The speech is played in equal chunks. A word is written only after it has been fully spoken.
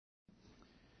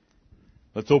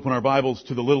Let's open our Bibles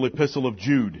to the little epistle of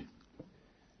Jude.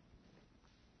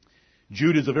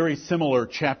 Jude is a very similar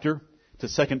chapter to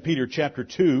 2 Peter chapter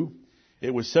 2.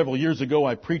 It was several years ago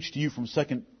I preached to you from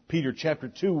 2 Peter chapter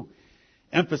 2,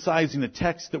 emphasizing the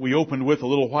text that we opened with a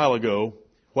little while ago.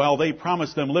 While they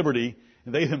promise them liberty,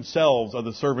 they themselves are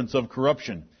the servants of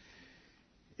corruption.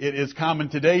 It is common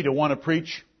today to want to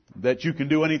preach that you can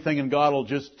do anything and God will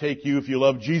just take you if you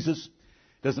love Jesus.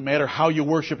 It doesn't matter how you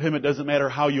worship Him. It doesn't matter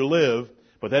how you live.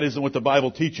 But that isn't what the Bible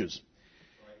teaches.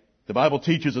 The Bible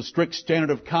teaches a strict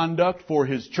standard of conduct for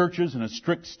His churches and a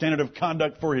strict standard of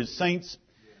conduct for His saints.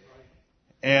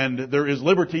 And there is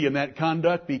liberty in that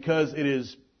conduct because it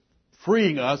is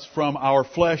freeing us from our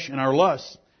flesh and our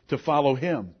lusts to follow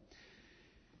Him.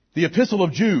 The epistle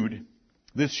of Jude,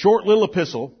 this short little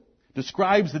epistle,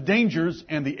 describes the dangers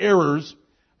and the errors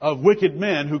of wicked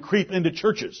men who creep into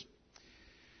churches.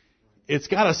 It's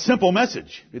got a simple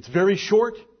message. It's very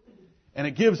short. And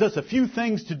it gives us a few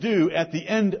things to do at the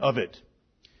end of it.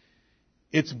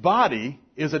 Its body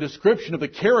is a description of the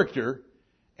character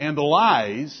and the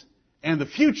lies and the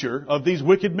future of these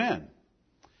wicked men.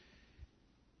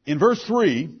 In verse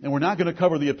 3, and we're not going to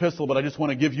cover the epistle, but I just want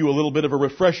to give you a little bit of a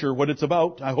refresher what it's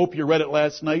about. I hope you read it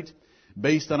last night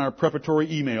based on our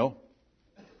preparatory email.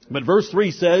 But verse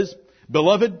 3 says,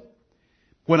 "Beloved,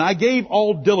 when I gave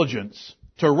all diligence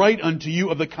to write unto you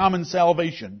of the common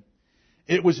salvation,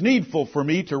 it was needful for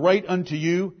me to write unto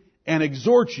you and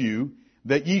exhort you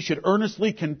that ye should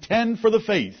earnestly contend for the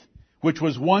faith which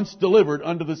was once delivered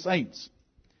unto the saints.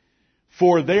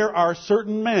 For there are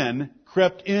certain men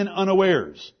crept in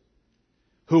unawares,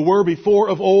 who were before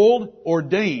of old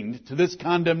ordained to this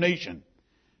condemnation,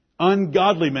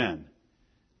 ungodly men,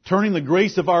 turning the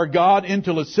grace of our God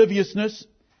into lasciviousness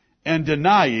and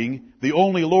denying the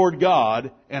only Lord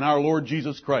God and our Lord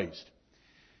Jesus Christ."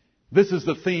 This is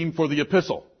the theme for the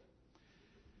epistle.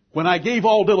 When I gave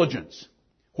all diligence,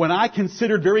 when I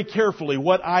considered very carefully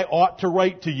what I ought to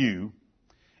write to you,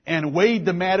 and weighed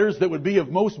the matters that would be of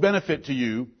most benefit to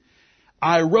you,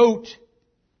 I wrote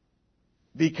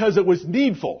because it was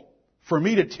needful for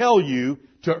me to tell you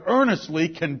to earnestly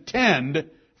contend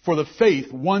for the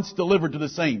faith once delivered to the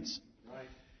saints. Right.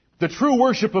 The true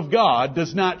worship of God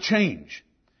does not change.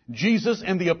 Jesus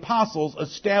and the apostles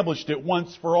established it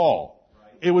once for all.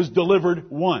 It was delivered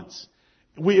once.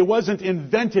 It wasn't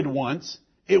invented once.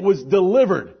 It was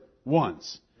delivered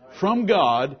once. From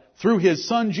God, through His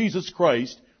Son Jesus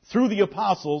Christ, through the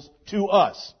apostles, to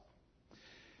us.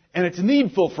 And it's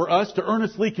needful for us to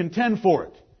earnestly contend for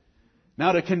it.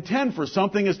 Now, to contend for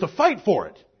something is to fight for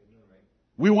it.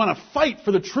 We want to fight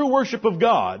for the true worship of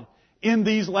God in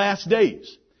these last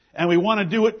days. And we want to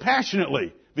do it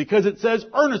passionately, because it says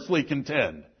earnestly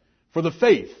contend for the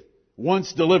faith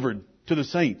once delivered to the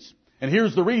saints. And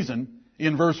here's the reason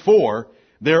in verse 4.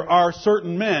 There are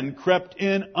certain men crept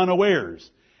in unawares.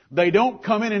 They don't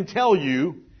come in and tell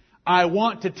you, I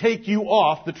want to take you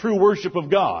off the true worship of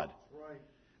God. Right.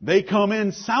 They come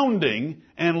in sounding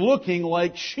and looking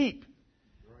like sheep.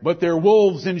 Right. But they're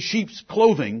wolves in sheep's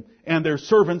clothing, and they're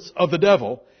servants of the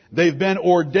devil. They've been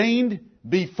ordained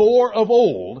before of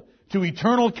old to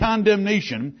eternal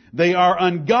condemnation. They are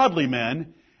ungodly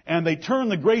men, and they turn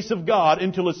the grace of God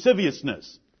into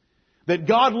lasciviousness. That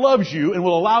God loves you and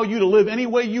will allow you to live any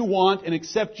way you want and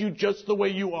accept you just the way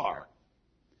you are.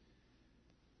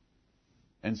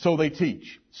 And so they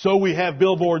teach. So we have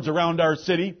billboards around our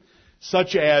city,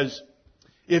 such as,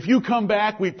 if you come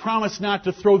back, we promise not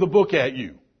to throw the book at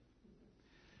you.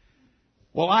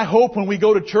 Well, I hope when we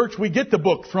go to church, we get the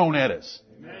book thrown at us.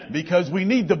 Amen. Because we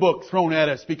need the book thrown at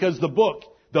us. Because the book,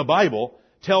 the Bible,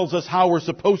 tells us how we're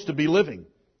supposed to be living.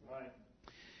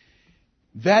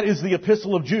 That is the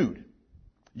epistle of Jude.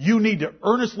 You need to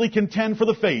earnestly contend for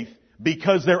the faith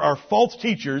because there are false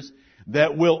teachers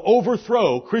that will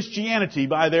overthrow Christianity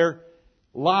by their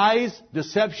lies,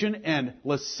 deception, and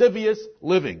lascivious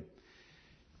living.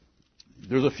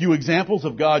 There's a few examples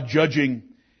of God judging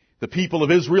the people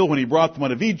of Israel when He brought them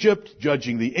out of Egypt,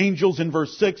 judging the angels in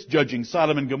verse 6, judging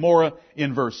Sodom and Gomorrah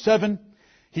in verse 7.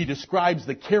 He describes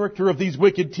the character of these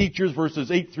wicked teachers,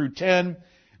 verses 8 through 10,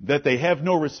 that they have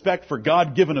no respect for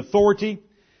God-given authority.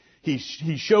 He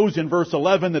shows in verse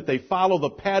 11 that they follow the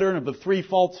pattern of the three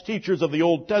false teachers of the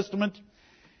Old Testament.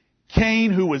 Cain,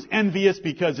 who was envious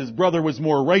because his brother was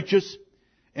more righteous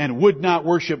and would not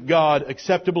worship God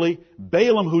acceptably.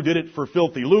 Balaam, who did it for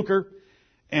filthy lucre.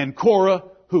 And Korah,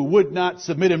 who would not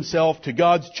submit himself to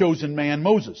God's chosen man,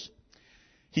 Moses.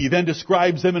 He then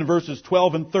describes them in verses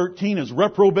 12 and 13 as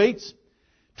reprobates,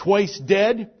 twice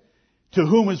dead, to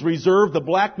whom is reserved the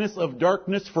blackness of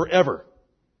darkness forever.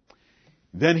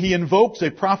 Then he invokes a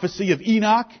prophecy of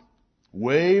Enoch,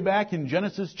 Way back in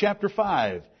Genesis chapter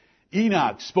 5,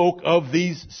 Enoch spoke of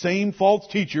these same false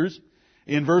teachers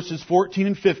in verses 14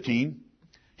 and 15.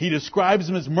 He describes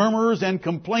them as murmurers and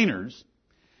complainers.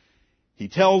 He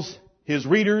tells his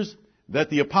readers that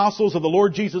the apostles of the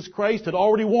Lord Jesus Christ had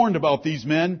already warned about these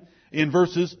men in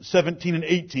verses 17 and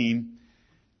 18.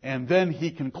 And then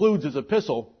he concludes his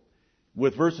epistle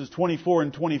with verses 24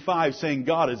 and 25 saying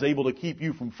God is able to keep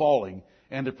you from falling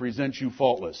and to present you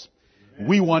faultless. Amen.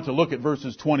 We want to look at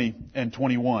verses 20 and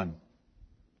 21.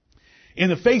 In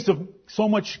the face of so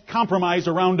much compromise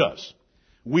around us,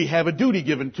 we have a duty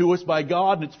given to us by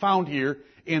God, and it's found here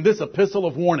in this epistle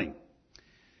of warning.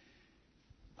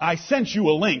 I sent you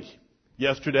a link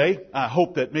yesterday. I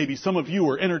hope that maybe some of you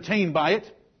were entertained by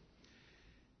it,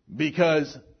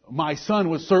 because my son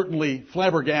was certainly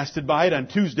flabbergasted by it on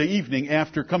Tuesday evening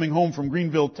after coming home from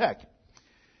Greenville Tech.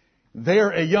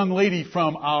 There, a young lady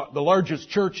from the largest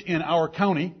church in our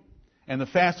county and the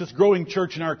fastest growing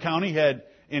church in our county had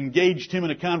engaged him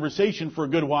in a conversation for a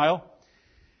good while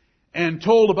and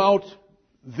told about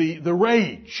the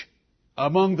rage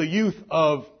among the youth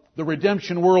of the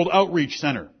Redemption World Outreach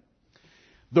Center.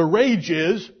 The rage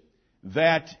is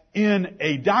that in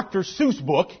a Dr. Seuss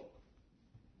book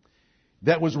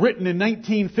that was written in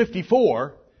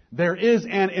 1954, there is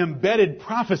an embedded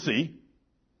prophecy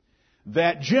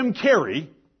that Jim Carrey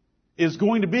is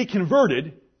going to be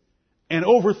converted and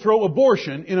overthrow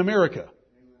abortion in America.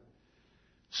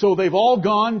 So they've all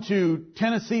gone to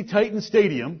Tennessee Titan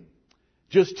Stadium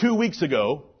just 2 weeks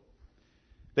ago.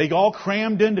 They all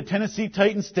crammed into Tennessee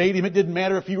Titan Stadium. It didn't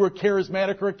matter if you were a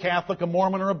charismatic or a Catholic, a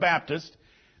Mormon or a Baptist.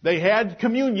 They had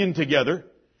communion together,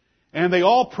 and they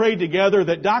all prayed together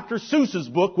that Dr. Seuss's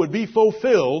book would be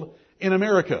fulfilled in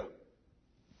America.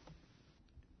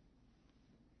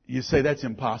 You say, that's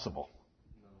impossible.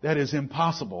 That is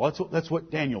impossible. That's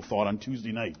what Daniel thought on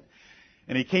Tuesday night.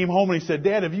 And he came home and he said,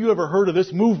 Dad, have you ever heard of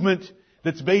this movement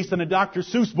that's based on a Dr.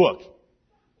 Seuss book?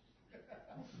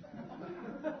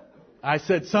 I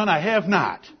said, son, I have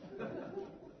not.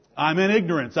 I'm in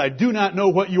ignorance. I do not know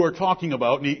what you are talking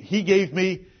about. And he gave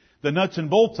me the nuts and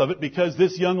bolts of it because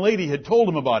this young lady had told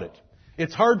him about it.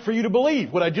 It's hard for you to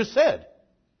believe what I just said.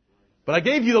 But I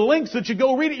gave you the link so that you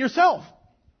go read it yourself.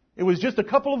 It was just a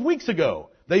couple of weeks ago.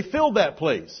 They filled that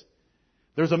place.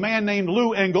 There's a man named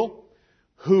Lou Engle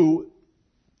who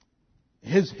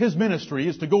his ministry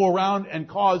is to go around and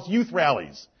cause youth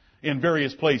rallies in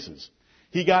various places.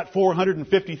 He got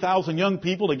 450,000 young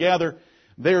people to gather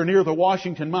there near the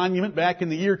Washington Monument back in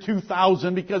the year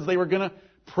 2000 because they were going to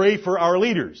pray for our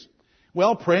leaders.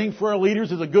 Well, praying for our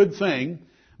leaders is a good thing,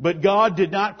 but God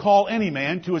did not call any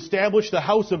man to establish the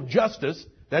House of Justice.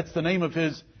 That's the name of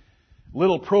his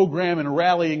little program and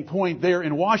rallying point there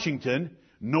in Washington,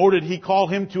 nor did he call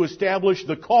him to establish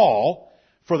the call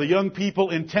for the young people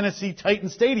in Tennessee Titan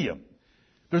Stadium.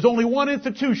 There's only one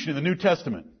institution in the New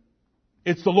Testament.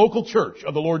 It's the local church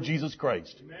of the Lord Jesus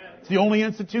Christ. Amen. It's the only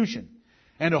institution.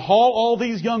 And to haul all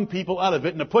these young people out of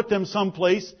it and to put them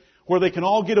someplace where they can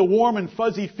all get a warm and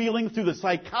fuzzy feeling through the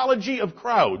psychology of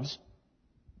crowds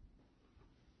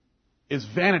is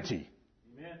vanity.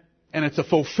 Amen. And it's a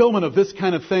fulfillment of this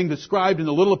kind of thing described in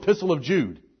the little epistle of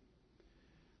Jude.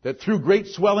 That through great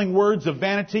swelling words of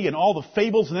vanity and all the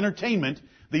fables and entertainment,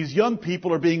 these young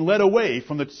people are being led away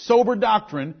from the sober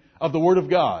doctrine of the Word of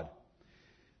God.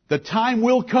 The time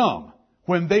will come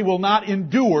when they will not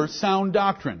endure sound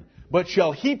doctrine, but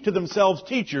shall heap to themselves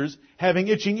teachers having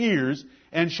itching ears,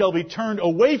 and shall be turned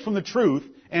away from the truth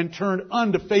and turned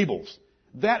unto fables.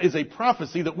 That is a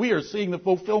prophecy that we are seeing the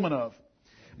fulfillment of.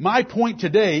 My point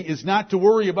today is not to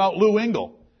worry about Lou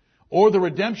Engle or the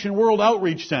Redemption World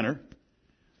Outreach Center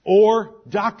or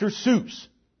Dr. Seuss.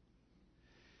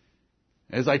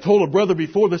 As I told a brother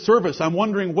before the service, I'm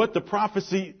wondering what the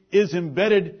prophecy is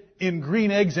embedded in green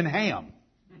eggs and ham.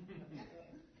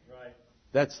 Right.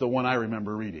 That's the one I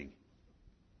remember reading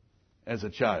as a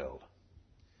child.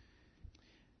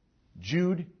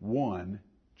 Jude 1,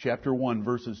 chapter 1,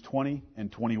 verses 20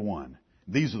 and 21.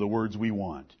 These are the words we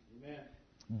want. Amen.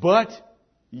 But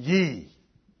ye,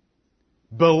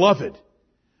 beloved,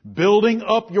 building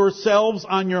up yourselves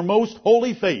on your most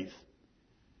holy faith,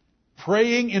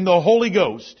 praying in the Holy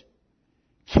Ghost,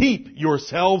 keep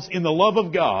yourselves in the love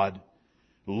of God,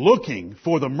 looking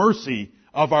for the mercy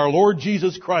of our Lord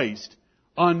Jesus Christ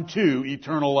unto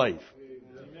eternal life.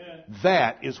 Amen.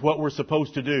 That is what we're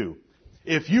supposed to do.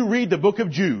 If you read the book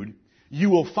of Jude, you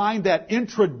will find that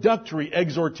introductory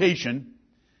exhortation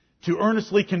to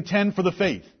earnestly contend for the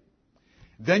faith.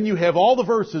 Then you have all the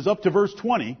verses up to verse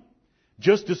 20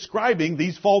 just describing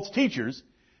these false teachers.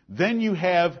 Then you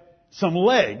have some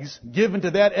legs given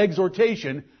to that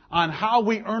exhortation on how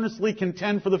we earnestly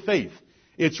contend for the faith.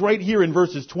 It's right here in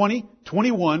verses 20,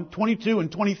 21, 22,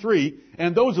 and 23,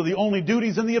 and those are the only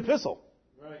duties in the epistle.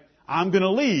 Right. I'm going to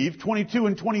leave 22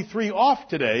 and 23 off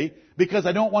today because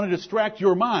I don't want to distract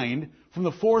your mind from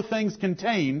the four things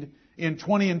contained in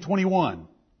 20 and 21.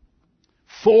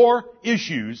 Four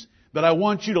issues that I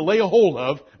want you to lay a hold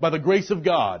of by the grace of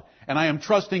God. And I am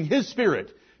trusting His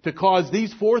Spirit to cause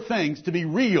these four things to be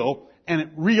real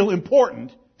and real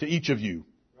important to each of you.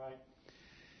 Right.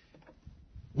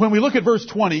 When we look at verse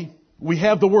 20, we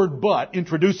have the word but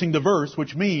introducing the verse,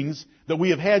 which means that we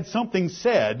have had something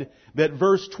said that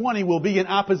verse 20 will be in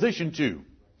opposition to.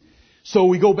 So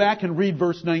we go back and read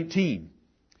verse 19.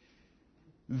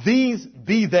 These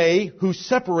be they who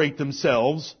separate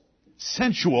themselves,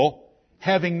 sensual,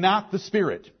 having not the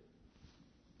Spirit.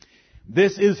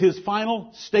 This is his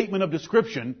final statement of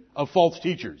description of false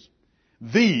teachers.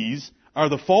 These are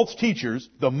the false teachers,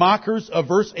 the mockers of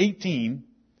verse 18,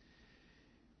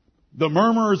 the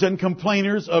murmurers and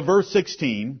complainers of verse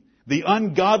 16, the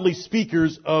ungodly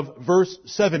speakers of verse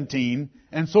 17,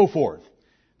 and so forth.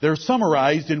 They're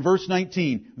summarized in verse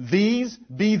 19. These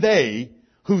be they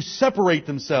who separate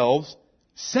themselves,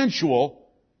 sensual,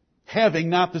 having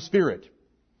not the Spirit.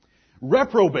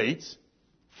 Reprobates,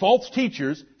 false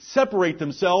teachers, separate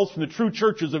themselves from the true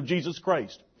churches of Jesus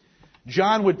Christ.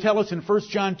 John would tell us in 1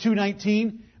 John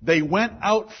 2:19, they went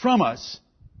out from us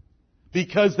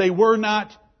because they were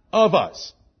not of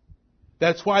us.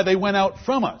 That's why they went out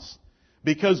from us,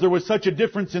 because there was such a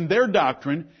difference in their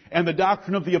doctrine and the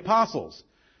doctrine of the apostles.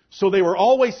 So they were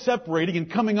always separating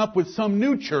and coming up with some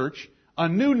new church, a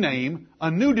new name, a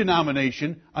new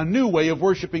denomination, a new way of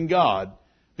worshiping God,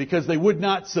 because they would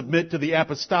not submit to the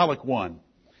apostolic one.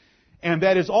 And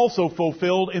that is also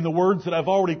fulfilled in the words that I've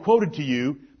already quoted to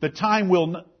you. The time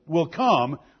will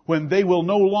come when they will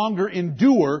no longer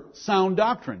endure sound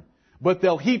doctrine, but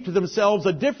they'll heap to themselves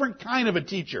a different kind of a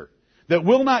teacher that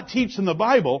will not teach them the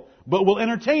Bible, but will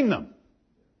entertain them,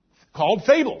 called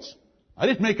fables. I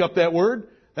didn't make up that word.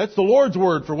 That's the Lord's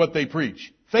word for what they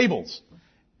preach. Fables.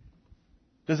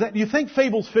 Do you think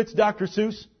fables fits Dr.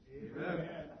 Seuss? Amen.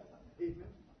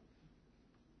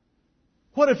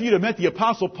 What if you'd have met the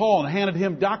Apostle Paul and handed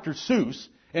him Dr. Seuss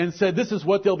and said, this is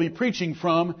what they'll be preaching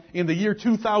from in the year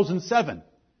 2007?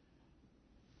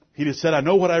 He'd have said, I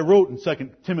know what I wrote in 2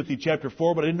 Timothy chapter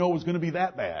 4, but I didn't know it was going to be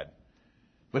that bad.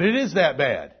 But it is that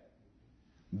bad.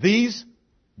 These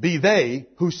be they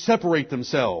who separate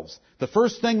themselves. The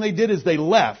first thing they did is they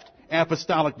left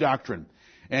apostolic doctrine.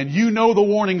 And you know the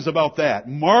warnings about that.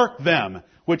 Mark them,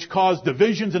 which cause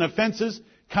divisions and offenses,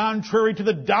 contrary to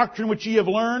the doctrine which ye have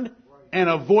learned, and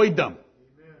avoid them.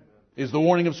 Is the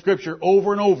warning of Scripture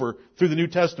over and over through the New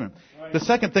Testament. Right. The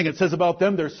second thing it says about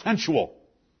them, they're sensual.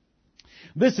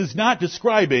 This is not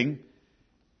describing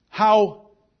how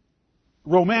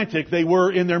romantic they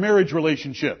were in their marriage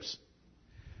relationships.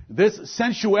 This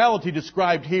sensuality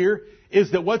described here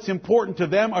is that what's important to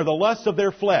them are the lusts of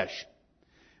their flesh.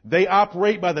 They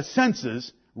operate by the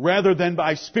senses rather than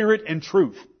by spirit and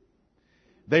truth.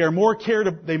 They are more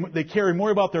they care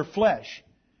more about their flesh.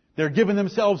 They're giving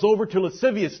themselves over to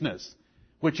lasciviousness,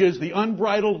 which is the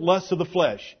unbridled lust of the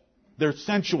flesh. They're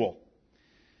sensual.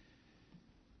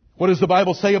 What does the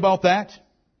Bible say about that?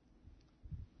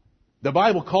 The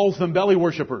Bible calls them belly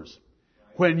worshipers.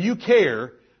 When you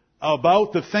care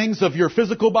about the things of your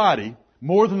physical body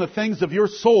more than the things of your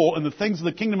soul and the things of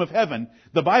the kingdom of heaven,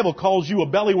 the Bible calls you a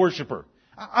belly worshiper.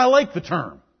 I like the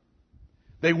term.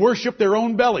 They worship their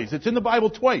own bellies. It's in the Bible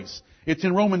twice. It's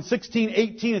in Romans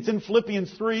 16:18. It's in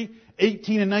Philippians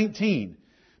 3:18 and 19.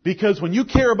 Because when you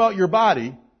care about your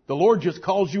body, the Lord just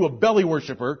calls you a belly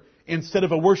worshiper instead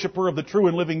of a worshiper of the true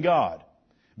and living God.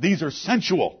 These are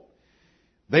sensual.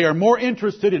 They are more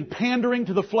interested in pandering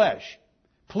to the flesh,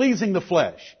 pleasing the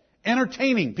flesh,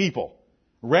 entertaining people,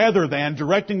 rather than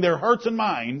directing their hearts and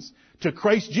minds to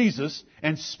Christ Jesus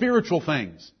and spiritual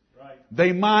things. Right.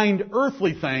 They mind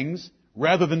earthly things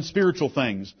rather than spiritual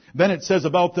things. Then it says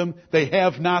about them, they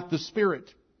have not the Spirit.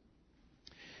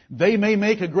 They may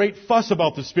make a great fuss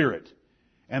about the Spirit.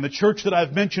 And the church that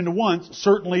I've mentioned once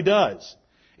certainly does.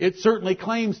 It certainly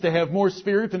claims to have more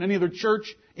Spirit than any other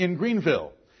church in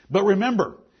Greenville. But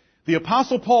remember, the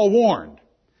Apostle Paul warned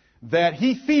that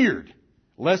he feared,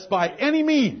 lest by any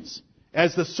means,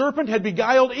 as the serpent had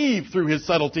beguiled Eve through his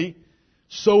subtlety,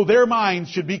 so their minds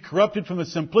should be corrupted from the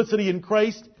simplicity in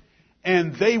Christ,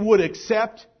 and they would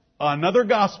accept another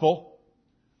gospel,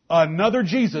 another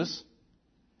Jesus,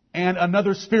 and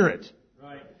another spirit.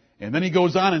 Right. And then he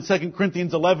goes on in 2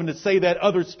 Corinthians 11 to say that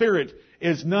other spirit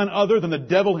is none other than the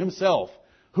devil himself,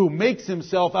 who makes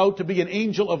himself out to be an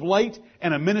angel of light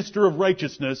and a minister of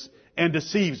righteousness and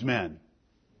deceives men.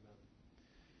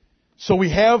 So we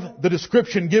have the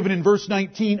description given in verse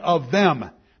 19 of them.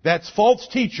 That's false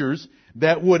teachers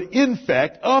that would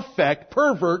infect, affect,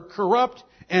 pervert, corrupt,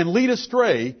 and lead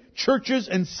astray churches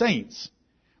and saints.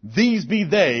 These be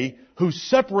they who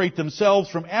separate themselves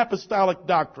from apostolic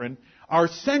doctrine, are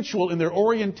sensual in their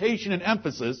orientation and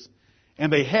emphasis,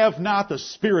 and they have not the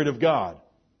Spirit of God.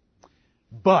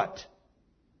 But,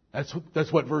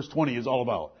 that's what verse 20 is all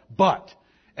about. But,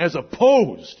 as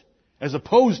opposed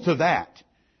to that,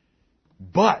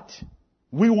 but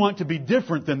we want to be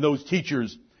different than those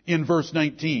teachers in verse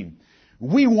 19.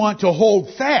 We want to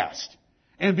hold fast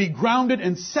and be grounded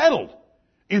and settled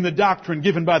in the doctrine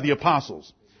given by the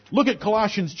apostles. Look at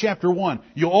Colossians chapter 1.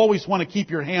 You'll always want to keep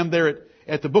your hand there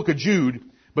at the book of Jude,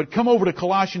 but come over to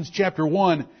Colossians chapter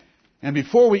 1, and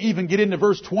before we even get into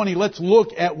verse 20, let's look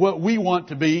at what we want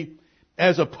to be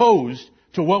as opposed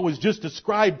to what was just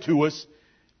described to us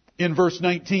in verse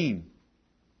 19.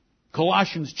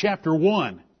 Colossians chapter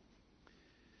 1.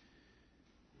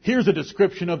 Here's a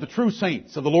description of the true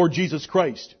saints of the Lord Jesus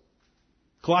Christ.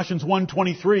 Colossians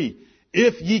 1:23.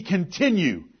 If ye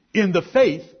continue in the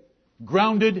faith,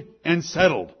 grounded and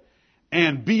settled,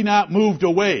 and be not moved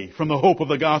away from the hope of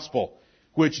the gospel,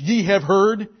 which ye have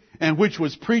heard, and which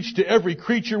was preached to every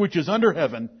creature which is under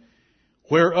heaven,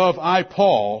 whereof I,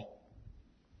 Paul,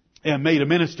 am made a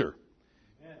minister.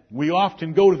 We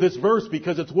often go to this verse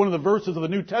because it's one of the verses of the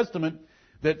New Testament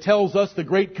that tells us the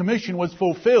Great Commission was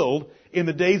fulfilled in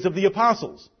the days of the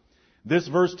apostles. This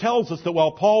verse tells us that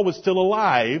while Paul was still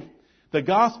alive, the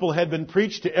gospel had been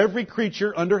preached to every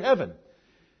creature under heaven.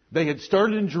 They had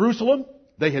started in Jerusalem,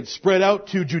 they had spread out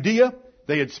to Judea,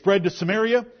 they had spread to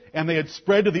Samaria, and they had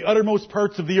spread to the uttermost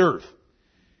parts of the earth.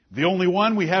 The only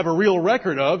one we have a real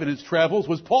record of in his travels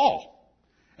was Paul.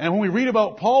 And when we read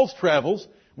about Paul's travels,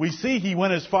 we see he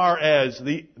went as far as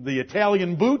the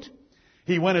Italian boot.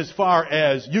 He went as far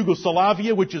as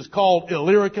Yugoslavia, which is called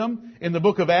Illyricum in the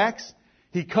book of Acts.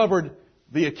 He covered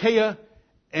the Achaia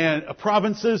and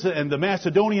provinces and the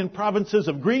Macedonian provinces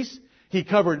of Greece. He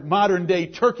covered modern-day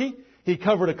Turkey. He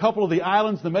covered a couple of the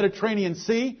islands in the Mediterranean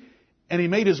Sea. And he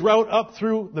made his route up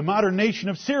through the modern nation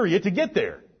of Syria to get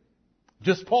there.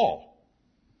 Just Paul.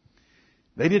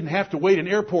 They didn't have to wait in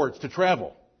airports to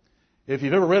travel. If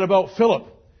you've ever read about Philip,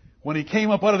 when he came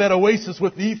up out of that oasis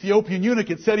with the Ethiopian eunuch,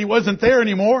 it said he wasn't there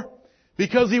anymore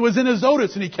because he was in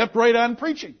Azotus and he kept right on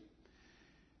preaching.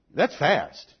 That's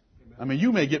fast. I mean,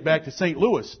 you may get back to St.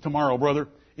 Louis tomorrow, brother,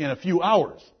 in a few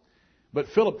hours. But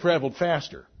Philip traveled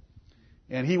faster.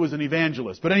 And he was an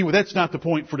evangelist. But anyway, that's not the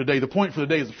point for today. The point for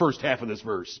today is the first half of this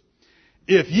verse.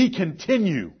 If ye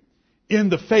continue in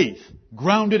the faith,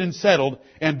 grounded and settled,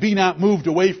 and be not moved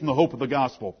away from the hope of the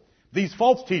gospel. These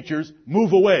false teachers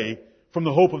move away from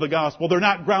the hope of the gospel. They're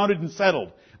not grounded and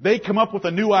settled. They come up with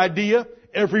a new idea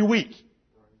every week.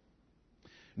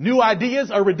 New ideas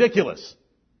are ridiculous.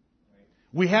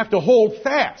 We have to hold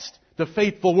fast the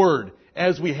faithful word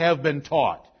as we have been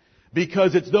taught.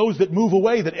 Because it's those that move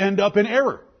away that end up in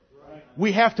error.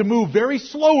 We have to move very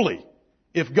slowly.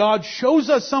 If God shows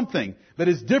us something that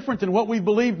is different than what we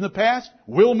believed in the past,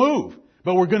 we'll move.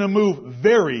 But we're going to move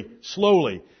very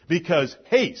slowly. Because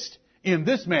haste in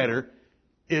this matter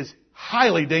is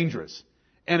highly dangerous.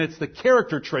 And it's the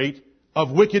character trait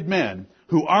of wicked men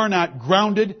who are not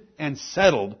grounded and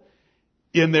settled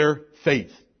in their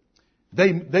faith.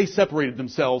 They separated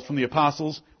themselves from the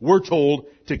apostles. We're told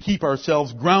to keep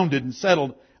ourselves grounded and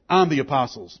settled on the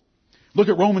apostles. Look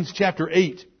at Romans chapter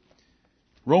 8.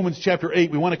 Romans chapter 8,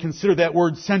 we want to consider that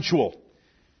word sensual.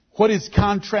 What is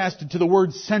contrasted to the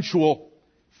word sensual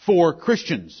for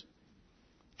Christians?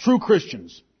 True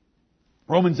Christians.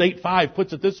 Romans 8:5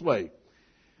 puts it this way.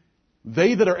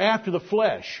 They that are after the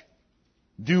flesh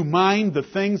do mind the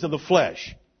things of the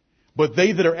flesh, but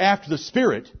they that are after the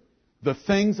Spirit, the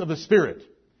things of the Spirit.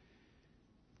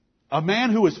 A man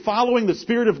who is following the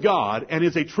Spirit of God and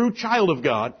is a true child of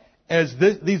God, as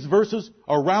these verses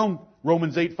around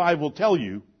Romans 8:5 will tell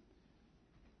you,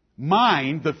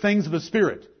 mind the things of the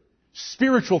Spirit.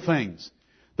 Spiritual things.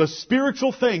 The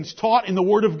spiritual things taught in the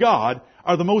Word of God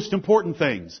are the most important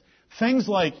things. Things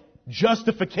like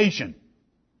justification.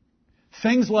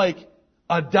 Things like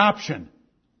adoption.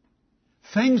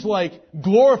 Things like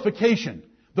glorification.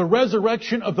 The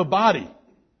resurrection of the body.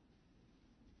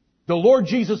 The Lord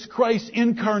Jesus Christ's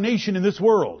incarnation in this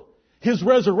world. His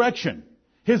resurrection.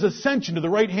 His ascension to the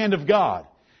right hand of God.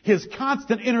 His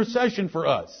constant intercession for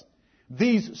us.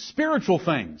 These spiritual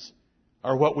things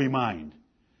are what we mind.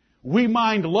 We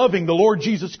mind loving the Lord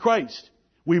Jesus Christ.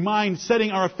 We mind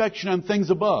setting our affection on things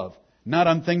above. not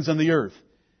on things on the earth.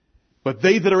 But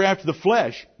they that are after the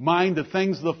flesh mind the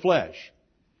things of the flesh.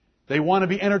 They want to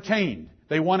be entertained.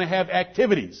 They want to have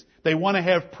activities. They want to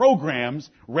have programs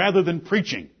rather than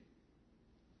preaching.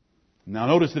 Now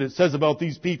notice that it says about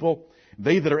these people,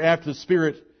 they that are after the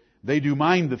Spirit, they do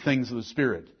mind the things of the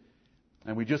Spirit.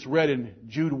 And we just read in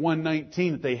Jude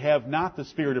 1:19 that they have not the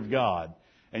Spirit of God.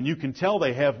 And you can tell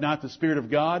they have not the Spirit of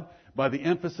God by the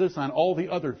emphasis on all the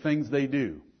other things they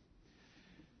do.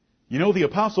 You know, the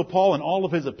Apostle Paul in all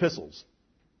of his epistles,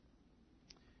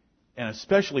 and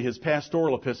especially his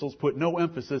pastoral epistles, put no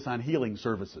emphasis on healing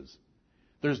services.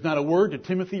 There's not a word to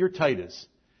Timothy or Titus.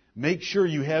 Make sure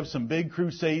you have some big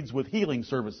crusades with healing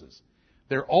services.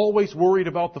 They're always worried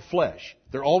about the flesh.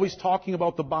 They're always talking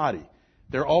about the body.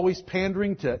 They're always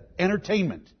pandering to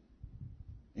entertainment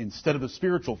instead of the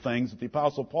spiritual things that the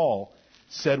Apostle Paul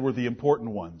said were the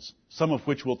important ones, some of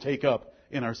which we'll take up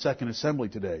in our second assembly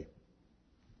today.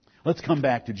 Let's come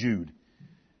back to Jude.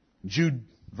 Jude,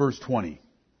 verse 20.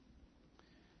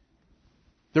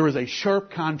 There is a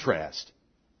sharp contrast.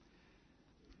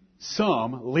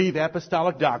 Some leave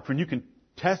apostolic doctrine. You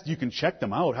can check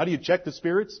them out. How do you check the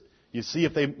spirits? You see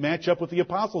if they match up with the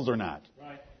apostles or not.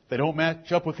 Right. If they don't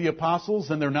match up with the apostles,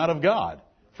 then they're not of God.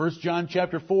 1 John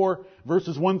chapter 4,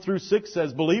 verses 1 through 6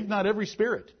 says, believe not every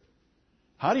spirit.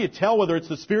 How do you tell whether it's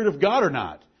the Spirit of God or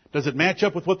not? Does it match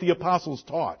up with what the apostles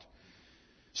taught?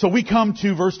 So we come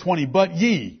to verse 20, but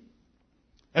ye,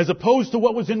 as opposed to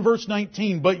what was in verse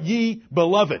 19, but ye,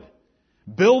 beloved,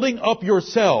 building up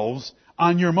yourselves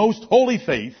on your most holy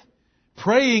faith,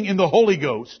 praying in the Holy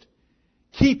Ghost,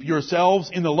 keep yourselves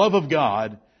in the love of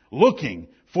God, looking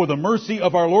for the mercy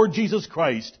of our Lord Jesus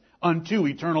Christ unto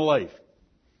eternal life.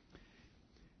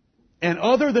 And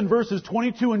other than verses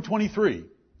 22 and 23,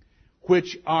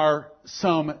 which are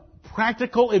some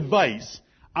practical advice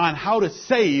on how to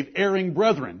save erring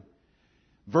brethren,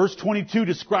 verse 22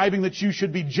 describing that you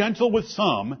should be gentle with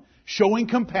some, showing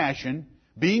compassion,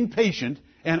 being patient,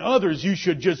 and others you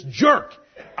should just jerk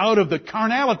out of the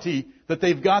carnality that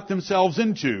they've got themselves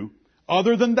into.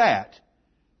 Other than that,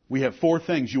 we have 4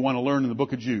 things you want to learn in the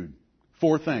book of Jude.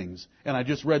 4 things. And I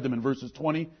just read them in verses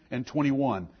 20 and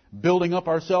 21. Building up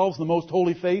ourselves in the most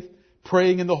holy faith,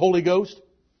 praying in the Holy Ghost,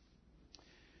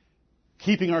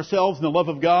 keeping ourselves in the love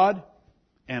of God,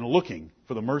 and looking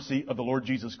for the mercy of the Lord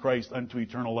Jesus Christ unto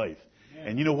eternal life. Amen.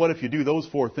 And you know what? If you do those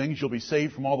 4 things, you'll be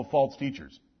saved from all the false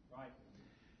teachers. Right.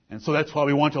 And so that's why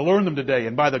we want to learn them today.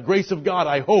 And by the grace of God,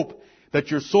 I hope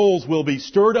that your souls will be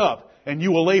stirred up and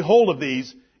you will lay hold of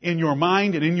these in your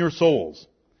mind and in your souls.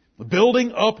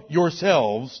 Building up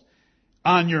yourselves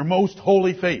on your most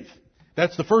holy faith.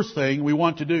 That's the first thing we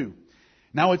want to do.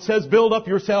 Now it says build up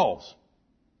yourselves.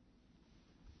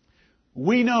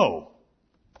 We know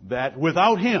that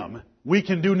without Him, we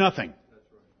can do nothing.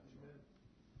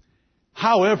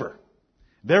 However,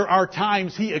 there are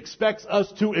times He expects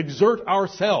us to exert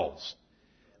ourselves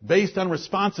based on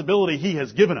responsibility He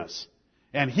has given us.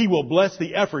 And He will bless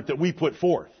the effort that we put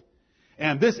forth.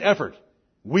 And this effort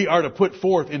we are to put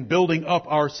forth in building up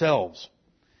ourselves.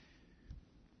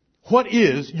 What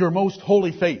is your most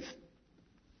holy faith?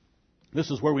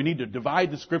 This is where we need to divide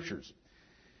the Scriptures.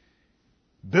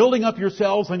 Building up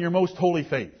yourselves on your most holy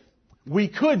faith. We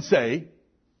could say,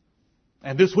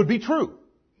 and this would be true,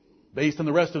 based on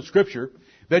the rest of Scripture,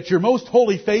 that your most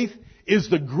holy faith is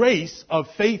the grace of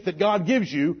faith that God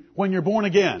gives you when you're born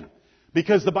again.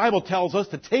 Because the Bible tells us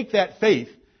to take that faith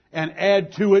and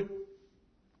add to it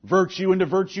virtue, into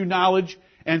virtue knowledge,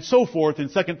 and so forth in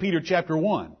 2 Peter chapter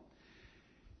 1.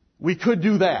 We could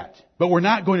do that, but we're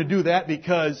not going to do that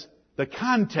because the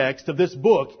context of this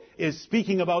book is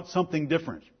speaking about something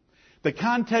different. The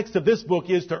context of this book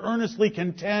is to earnestly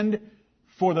contend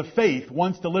for the faith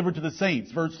once delivered to the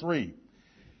saints, verse 3.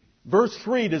 Verse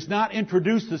 3 does not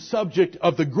introduce the subject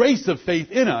of the grace of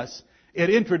faith in us. It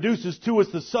introduces to us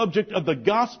the subject of the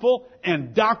gospel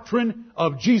and doctrine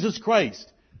of Jesus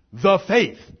Christ. The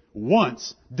faith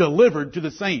once delivered to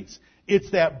the saints.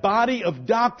 It's that body of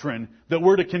doctrine that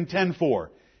we're to contend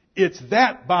for. It's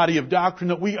that body of doctrine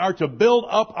that we are to build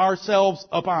up ourselves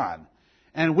upon,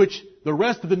 and which the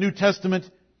rest of the New Testament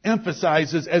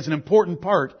emphasizes as an important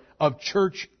part of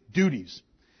church duties.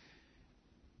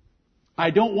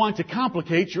 I don't want to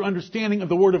complicate your understanding of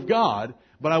the Word of God,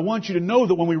 but I want you to know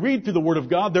that when we read through the Word of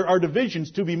God, there are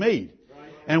divisions to be made.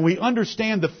 And we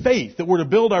understand the faith that we're to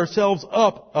build ourselves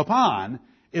up upon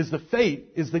is the faith,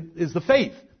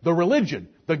 the religion,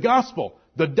 the gospel,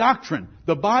 the doctrine,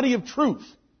 the body of truth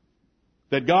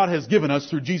that God has given us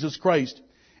through Jesus Christ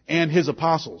and His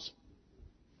apostles.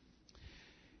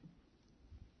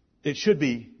 It should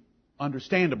be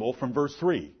understandable from verse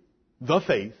 3. The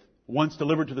faith once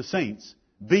delivered to the saints,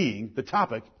 being the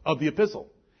topic of the epistle.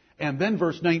 And then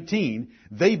verse 19,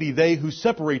 they be they who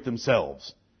separate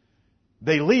themselves.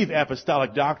 They leave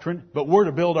apostolic doctrine, but we're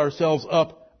to build ourselves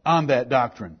up on that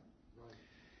doctrine.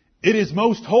 It is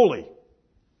most holy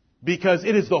because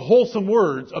it is the wholesome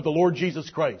words of the Lord Jesus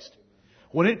Christ.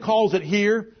 When it calls it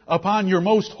here, upon your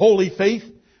most holy faith,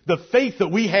 the faith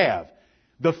that we have,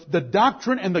 the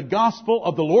doctrine and the gospel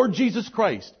of the Lord Jesus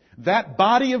Christ, that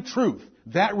body of truth,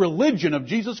 that religion of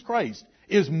Jesus Christ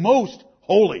is most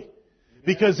holy.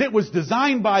 Because it was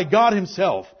designed by God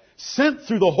Himself, sent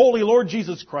through the holy Lord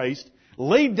Jesus Christ,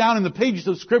 laid down in the pages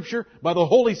of Scripture by the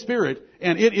Holy Spirit,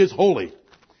 and it is holy.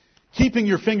 Keeping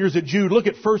your fingers at Jude, look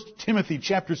at 1 Timothy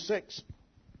chapter 6.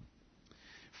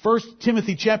 1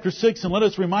 Timothy chapter 6, and let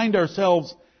us remind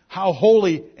ourselves how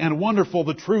holy and wonderful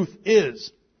the truth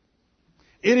is.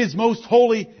 It is most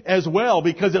holy as well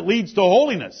because it leads to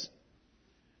holiness.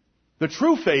 The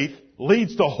true faith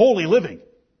leads to holy living.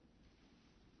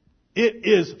 It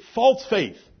is false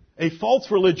faith, a false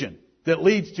religion that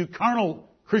leads to carnal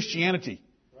Christianity.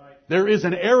 Right. There is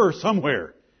an error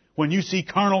somewhere when you see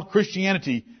carnal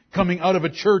Christianity coming out of a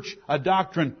church, a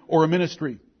doctrine, or a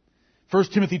ministry. 1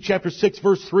 Timothy chapter 6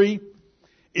 verse 3,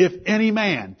 if any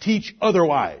man teach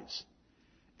otherwise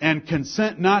and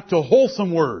consent not to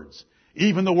wholesome words,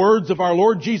 even the words of our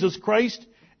Lord Jesus Christ,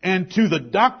 and to the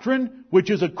doctrine which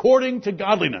is according to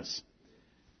godliness.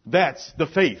 That's the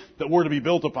faith that we're to be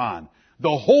built upon.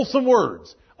 The wholesome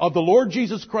words of the Lord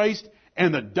Jesus Christ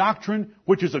and the doctrine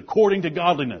which is according to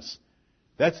godliness.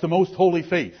 That's the most holy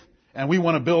faith. And we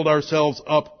want to build ourselves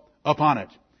up upon it.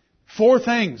 4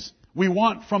 things we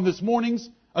want from this morning's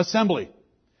assembly.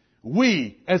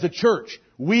 We as a church,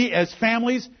 we as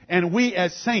families, and we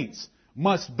as saints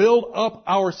must build up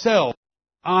ourselves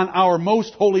on our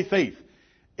most holy faith.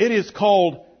 It is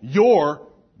called your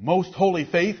most holy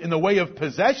faith in the way of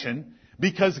possession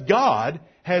because God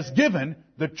has given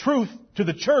the truth to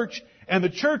the church, and the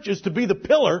church is to be the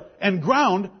pillar and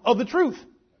ground of the truth.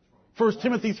 1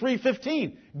 Timothy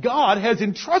 3:15. God has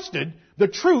entrusted the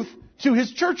truth to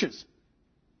His churches.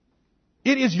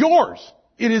 It is yours.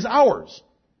 It is ours.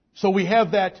 So we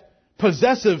have that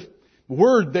possessive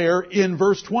word there in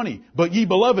verse 20. But ye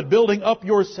beloved, building up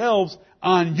yourselves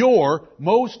on your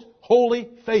most holy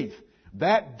faith.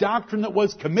 That doctrine that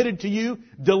was committed to you,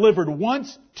 delivered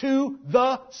once to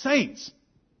the saints,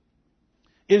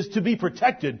 is to be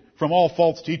protected from all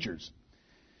false teachers.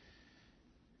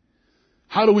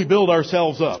 How do we build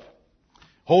ourselves up?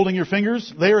 Holding your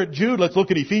fingers there at Jude, let's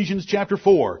look at Ephesians chapter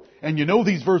 4. And you know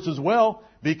these verses well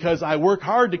because I work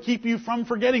hard to keep you from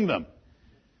forgetting them.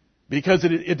 Because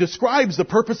it describes the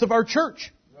purpose of our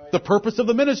church, the purpose of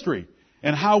the ministry,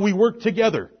 and how we work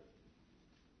together.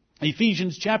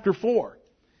 Ephesians chapter 4.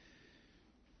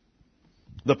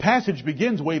 The passage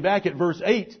begins way back at verse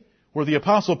 8, where the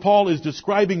Apostle Paul is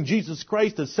describing Jesus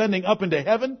Christ ascending up into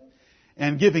heaven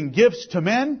and giving gifts to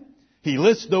men. He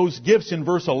lists those gifts in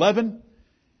verse 11.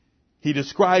 He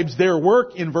describes their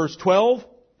work in verse 12.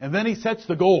 And then he sets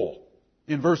the goal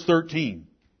in verse 13.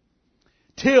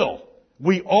 Till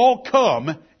we all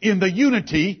come in the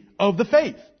unity of the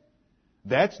faith.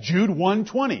 That's Jude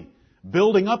 1:20.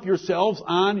 Building up yourselves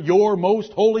on your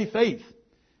most holy faith.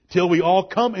 Till we all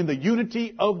come in the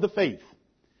unity of the faith.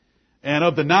 And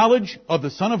of the knowledge of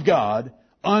the Son of God,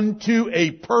 unto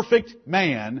a perfect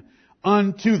man,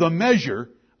 unto the measure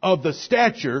of the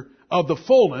stature of the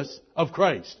fullness of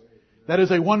Christ. That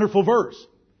is a wonderful verse.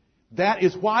 That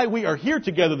is why we are here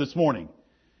together this morning,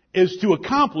 is to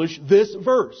accomplish this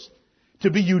verse. To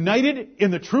be united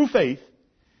in the true faith,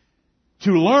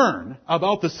 to learn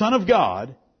about the Son of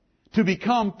God, to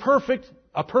become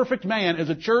a perfect man as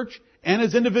a church and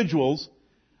as individuals,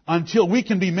 until we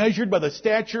can be measured by the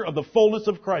stature of the fullness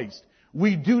of Christ.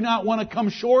 We do not want to come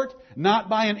short, not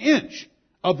by an inch,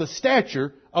 of the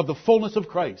stature of the fullness of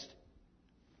Christ.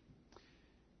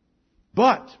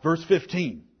 But, verse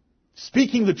 15,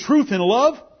 speaking the truth in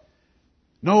love.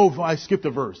 No, I skipped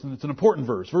a verse, and it's an important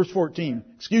verse. Verse 14,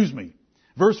 excuse me.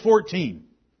 Verse 14.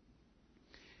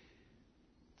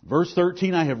 Verse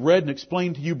 13 I have read and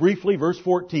explained to you briefly. Verse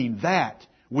 14, that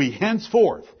we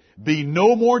henceforth be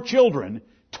no more children,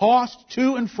 tossed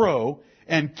to and fro,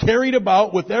 and carried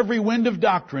about with every wind of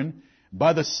doctrine,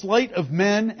 by the sleight of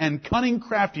men and cunning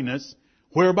craftiness,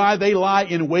 whereby they lie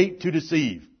in wait to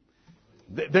deceive.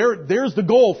 There's the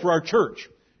goal for our church.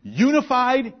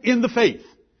 Unified in the faith,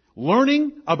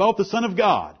 learning about the Son of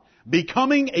God,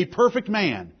 becoming a perfect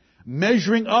man,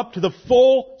 measuring up to the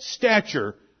full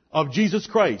stature of Jesus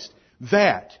Christ,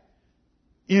 that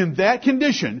in that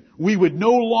condition we would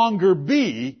no longer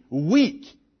be weak,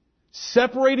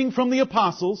 separating from the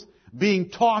apostles, being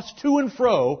tossed to and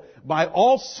fro by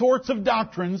all sorts of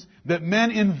doctrines that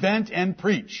men invent and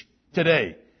preach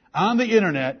today. On the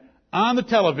internet, on the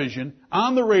television,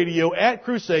 on the radio, at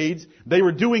crusades. They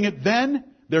were doing it then,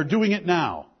 they're doing it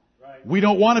now. Right. We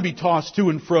don't want to be tossed to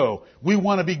and fro. We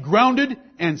want to be grounded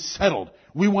and settled.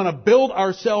 We want to build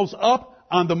ourselves up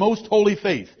on the most holy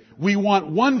faith. We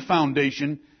want one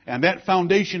foundation, and that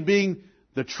foundation being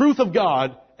the truth of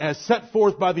God as set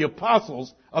forth by the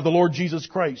apostles of the Lord Jesus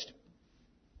Christ.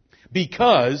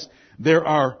 Because there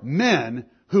are men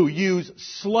who use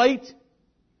sleight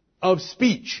of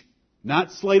speech,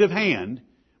 not sleight of hand.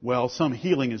 Well, some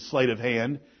healing is sleight of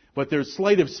hand, but there's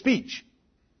sleight of speech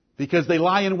because they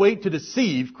lie in wait to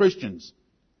deceive Christians.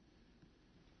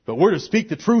 But we're to speak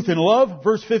the truth in love,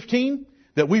 verse 15,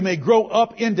 that we may grow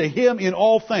up into Him in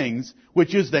all things,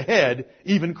 which is the head,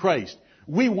 even Christ.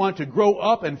 We want to grow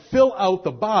up and fill out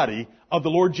the body of the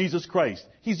Lord Jesus Christ.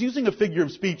 He's using a figure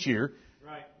of speech here,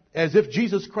 right, as if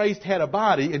Jesus Christ had a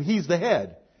body and He's the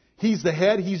head. He's the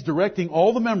head, He's directing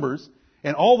all the members,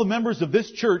 and all the members of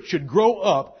this church should grow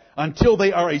up until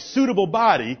they are a suitable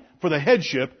body for the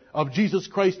headship of Jesus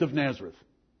Christ of Nazareth,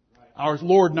 our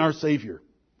Lord and our Savior.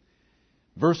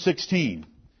 Verse 16,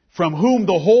 from whom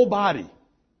the whole body,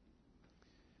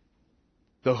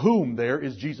 the whom there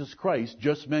is Jesus Christ,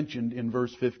 just mentioned in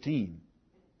verse 15.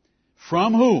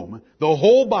 From whom the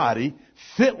whole body,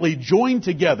 fitly joined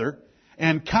together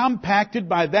and compacted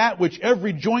by that which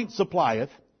every joint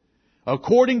supplieth,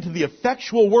 according to the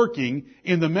effectual working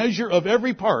in the measure of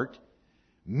every part,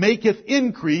 maketh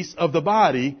increase of the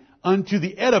body unto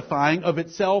the edifying of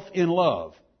itself in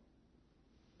love.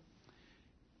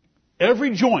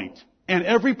 Every joint and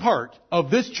every part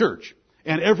of this church,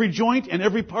 and every joint and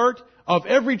every part of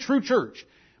every true church,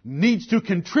 needs to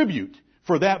contribute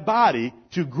for that body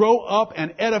to grow up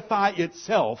and edify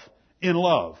itself in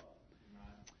love.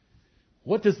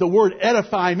 What does the word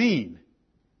edify mean?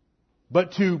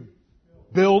 But to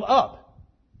build up.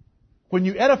 When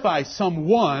you edify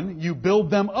someone, you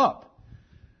build them up.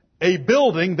 A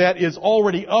building that is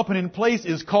already up and in place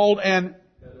is called an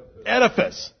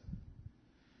edifice.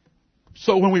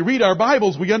 So when we read our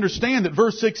Bibles, we understand that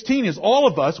verse 16 is all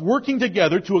of us working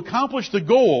together to accomplish the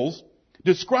goals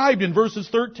described in verses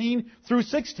 13 through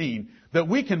 16, that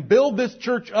we can build this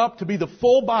church up to be the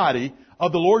full body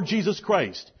of the Lord Jesus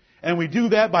Christ. And we do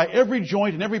that by every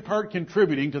joint and every part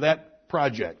contributing to that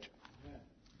project.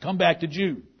 Come back to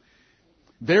Jude.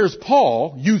 There's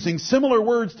Paul using similar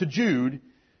words to Jude,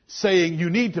 saying you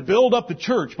need to build up the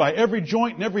church by every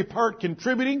joint and every part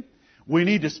contributing. We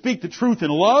need to speak the truth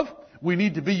in love. We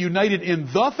need to be united in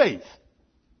the faith.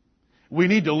 We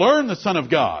need to learn the Son of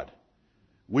God.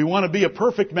 We want to be a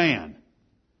perfect man.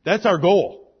 That's our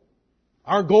goal.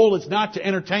 Our goal is not to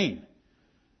entertain.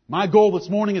 My goal this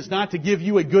morning is not to give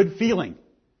you a good feeling.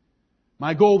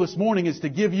 My goal this morning is to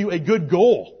give you a good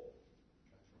goal,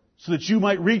 so that you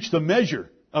might reach the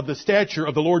measure of the stature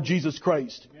of the Lord Jesus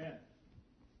Christ. Amen.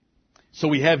 So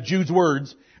we have Jude's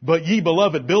words, but ye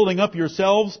beloved, building up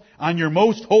yourselves on your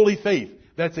most holy faith.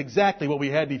 That's exactly what we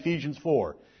had in Ephesians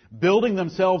 4. Building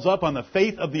themselves up on the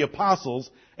faith of the apostles,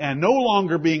 and no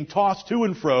longer being tossed to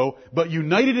and fro, but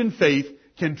united in faith,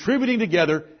 contributing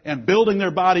together, and building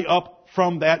their body up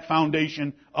from that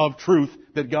foundation of truth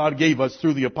that God gave us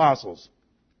through the apostles.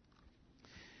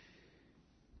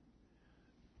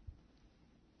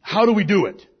 How do we do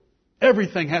it?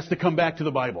 Everything has to come back to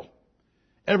the Bible.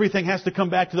 Everything has to come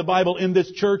back to the Bible in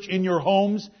this church, in your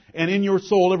homes, and in your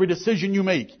soul. Every decision you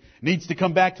make needs to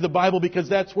come back to the Bible, because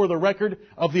that's where the record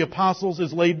of the apostles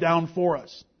is laid down for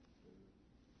us.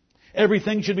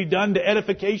 Everything should be done to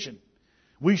edification.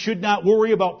 We should not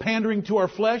worry about pandering to our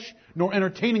flesh, nor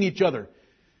entertaining each other.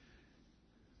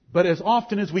 But as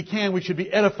often as we can, we should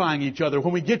be edifying each other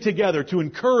when we get together to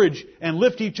encourage and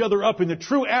lift each other up in the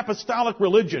true apostolic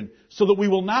religion, so that we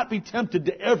will not be tempted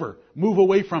to ever move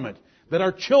away from it, that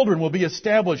our children will be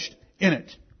established in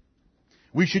it.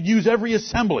 We should use every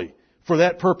assembly for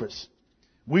that purpose.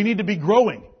 We need to be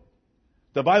growing.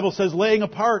 The Bible says laying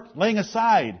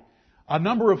aside a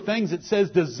number of things. It says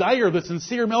desire the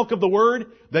sincere milk of the Word,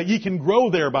 that ye can grow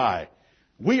thereby.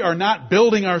 We are not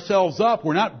building ourselves up.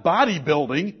 We're not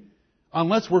bodybuilding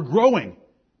unless we're growing.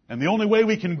 And the only way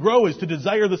we can grow is to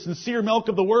desire the sincere milk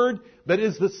of the Word, that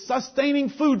is the sustaining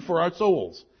food for our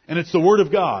souls. And it's the Word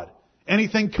of God.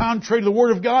 Anything contrary to the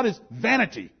Word of God is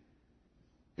vanity.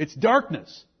 It's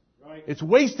darkness. Right. It's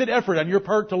wasted effort on your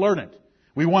part to learn it.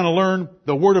 We want to learn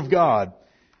the Word of God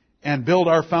and build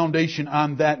our foundation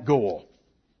on that goal.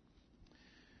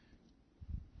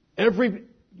 Every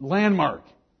landmark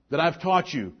that I've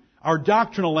taught you, our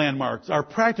doctrinal landmarks, our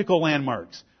practical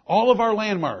landmarks, All of our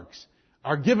landmarks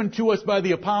are given to us by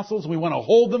the apostles, and we want to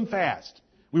hold them fast.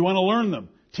 We want to learn them,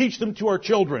 teach them to our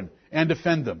children, and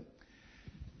defend them.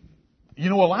 You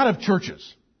know, a lot of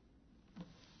churches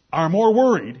are more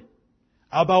worried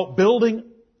about building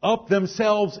up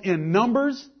themselves in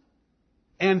numbers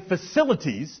and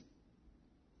facilities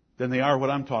than they are what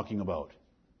I'm talking about.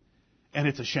 And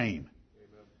it's a shame.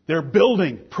 Amen. Their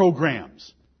building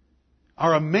programs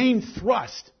are a main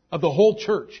thrust of the whole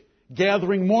church,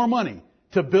 gathering more money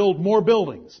to build more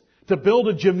buildings, to build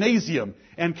a gymnasium,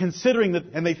 and considering that,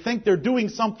 and they think they're doing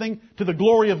something to the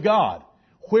glory of God.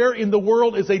 Where in the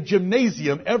world is a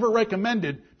gymnasium ever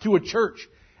recommended to a church?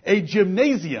 A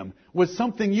gymnasium was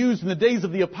something used in the days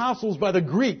of the apostles by the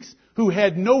Greeks who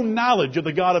had no knowledge of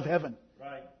the God of heaven.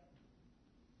 Right.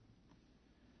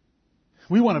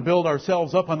 We want to build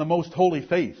ourselves up on the most holy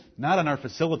faith, not on our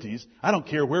facilities. I don't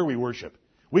care where we worship.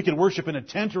 We can worship in a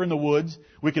tent or in the woods.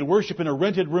 We can worship in a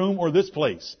rented room or this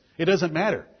place. It doesn't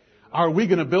matter. Are we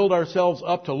going to build ourselves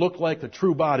up to look like the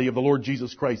true body of the Lord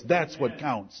Jesus Christ? That's what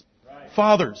counts. Right.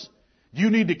 Fathers, you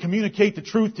need to communicate the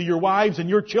truth to your wives and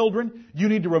your children. You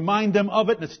need to remind them of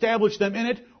it and establish them in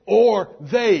it, or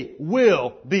they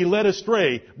will be led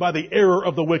astray by the error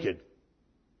of the wicked.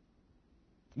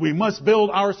 We must build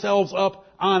ourselves up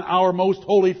on our most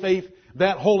holy faith.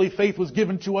 That holy faith was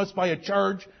given to us by a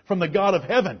charge from the God of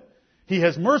heaven. He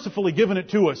has mercifully given it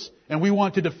to us, and we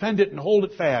want to defend it and hold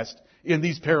it fast in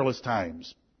these perilous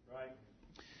times. Right.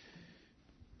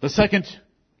 The second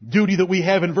duty that we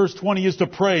have in verse 20 is to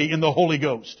pray in the Holy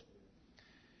Ghost.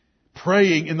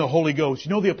 Praying in the Holy Ghost.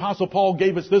 You know, the Apostle Paul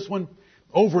gave us this one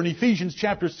over in Ephesians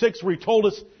chapter 6, where he told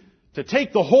us to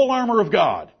take the whole armor of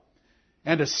God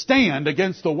and to stand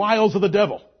against the wiles of the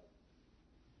devil.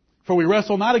 For we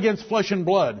wrestle not against flesh and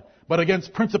blood, but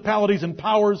against principalities and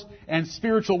powers and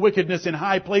spiritual wickedness in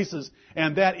high places.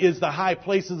 And that is the high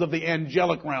places of the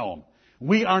angelic realm.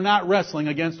 We are not wrestling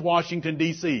against Washington,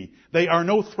 D.C. They are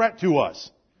no threat to us.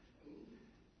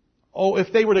 Oh,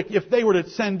 if they were to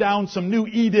send down some new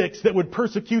edicts that would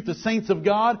persecute the saints of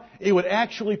God, it would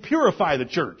actually purify the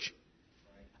church.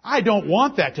 I don't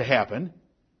want that to happen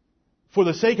for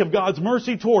the sake of God's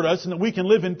mercy toward us, and that we can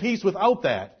live in peace without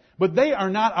that. But they are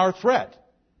not our threat.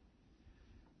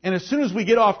 And as soon as we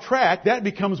get off track, that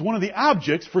becomes one of the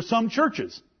objects for some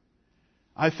churches.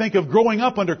 I think of growing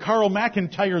up under Carl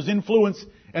McIntyre's influence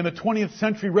and the 20th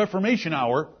Century Reformation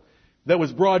Hour that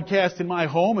was broadcast in my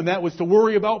home, and that was to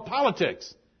worry about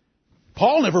politics.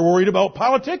 Paul never worried about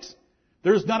politics.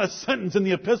 There's not a sentence in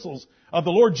the epistles of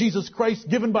the Lord Jesus Christ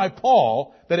given by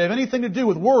Paul that have anything to do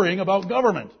with worrying about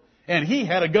government. And he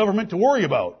had a government to worry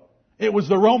about. It was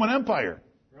the Roman Empire.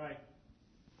 Right.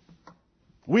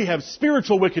 We have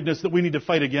spiritual wickedness that we need to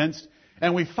fight against,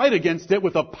 and we fight against it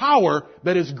with a power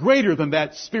that is greater than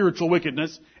that spiritual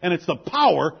wickedness, and it's the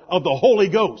power of the Holy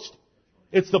Ghost.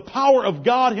 It's the power of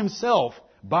God Himself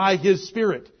by His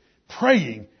Spirit,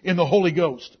 praying in the Holy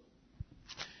Ghost.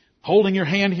 Holding your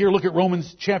hand here, look at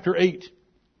Romans chapter 8.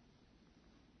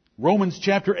 Romans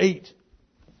chapter 8.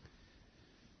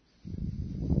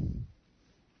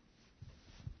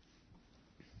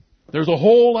 There's a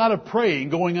whole lot of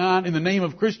praying going on in the name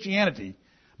of Christianity,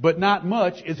 but not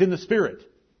much is in the Spirit.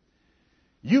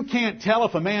 You can't tell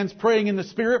if a man's praying in the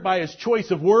Spirit by his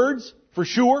choice of words, for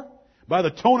sure, by the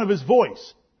tone of his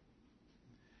voice.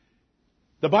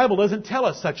 The Bible doesn't tell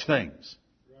us such things.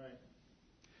 Right.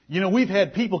 You know, we've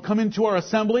had people come into our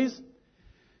assemblies,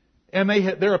 and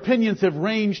their opinions have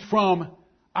ranged from,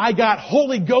 I got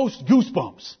Holy Ghost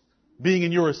goosebumps being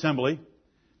in your assembly,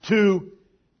 to,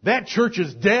 that church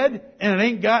is dead and it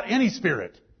ain't got any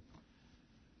spirit.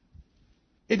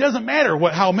 It doesn't matter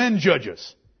how men judge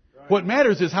us. Right. What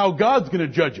matters is how God's going to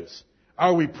judge us.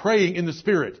 Are we praying in the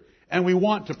Spirit? And we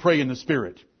want to pray in the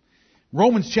Spirit.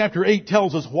 Romans chapter 8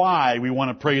 tells us why we want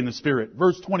to pray in the Spirit.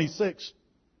 Verse 26.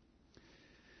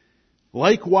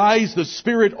 Likewise the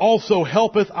Spirit also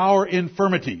helpeth our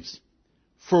infirmities.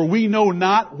 For we know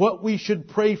not what we should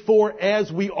pray for as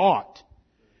we ought.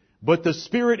 But the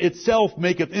Spirit itself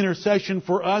maketh intercession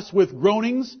for us with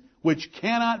groanings which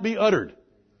cannot be uttered.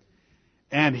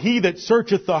 And He that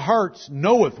searcheth the hearts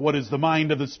knoweth what is the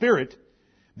mind of the Spirit,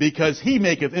 because He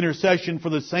maketh intercession for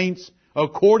the saints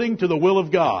according to the will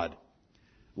of God.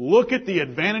 Look at the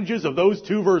advantages of those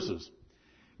two verses.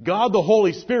 God the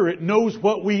Holy Spirit knows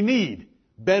what we need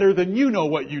better than you know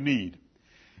what you need.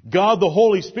 God the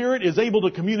Holy Spirit is able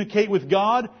to communicate with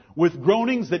God with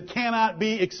groanings that cannot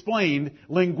be explained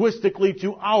linguistically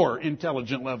to our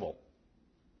intelligent level.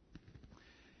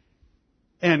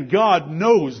 And God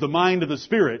knows the mind of the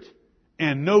Spirit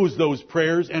and knows those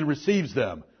prayers and receives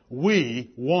them.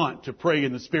 We want to pray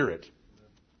in the Spirit.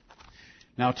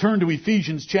 Now turn to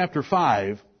Ephesians chapter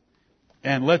 5,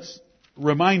 and let's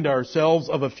remind ourselves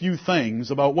of a few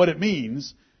things about what it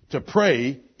means to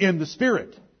pray in the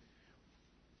Spirit.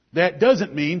 That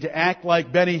doesn't mean to act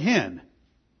like Benny Hinn.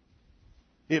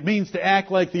 It means to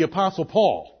act like the Apostle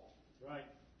Paul. Right.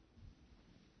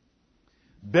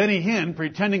 Benny Hinn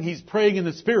pretending he's praying in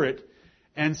the Spirit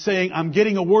and saying, I'm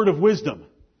getting a word of wisdom.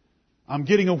 I'm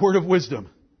getting a word of wisdom.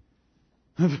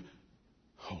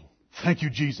 Oh, thank you,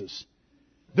 Jesus.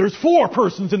 There's 4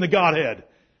 persons in the Godhead.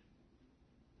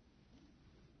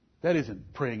 That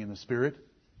isn't praying in the Spirit.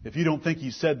 If you don't think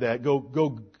he said that, go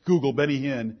Google Benny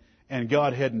Hinn and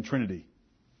Godhead and Trinity.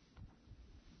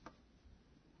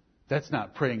 That's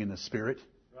not praying in the Spirit.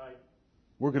 Right.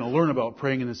 We're going to learn about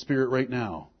praying in the Spirit right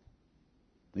now.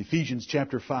 Ephesians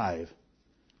chapter 5.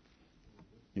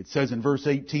 It says in verse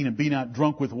 18, and be not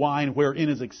drunk with wine wherein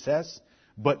is excess,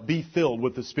 but be filled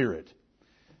with the Spirit.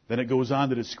 Then it goes on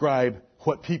to describe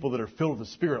what people that are filled with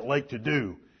the Spirit like to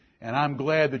do. And I'm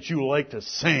glad that you like to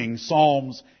sing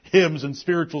psalms, hymns, and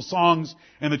spiritual songs,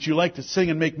 and that you like to sing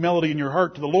and make melody in your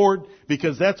heart to the Lord,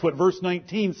 because that's what verse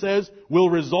 19 says will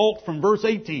result from verse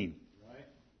 18. Right.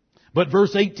 But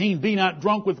verse 18, be not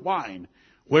drunk with wine,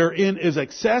 wherein is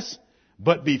excess,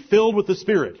 but be filled with the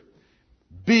Spirit.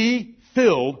 Be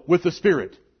filled with the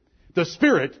Spirit. The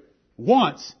Spirit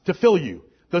wants to fill you.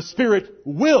 The Spirit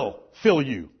will fill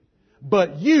you.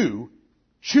 But you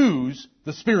choose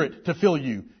the Spirit to fill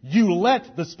you. You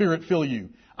let the Spirit fill you.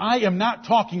 I am not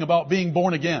talking about being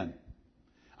born again.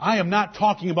 I am not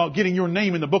talking about getting your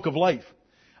name in the book of life.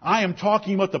 I am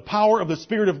talking about the power of the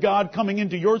Spirit of God coming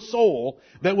into your soul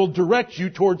that will direct you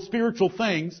towards spiritual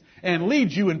things and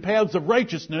lead you in paths of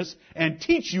righteousness and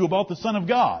teach you about the Son of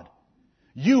God.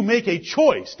 You make a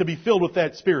choice to be filled with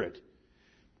that Spirit.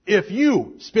 If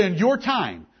you spend your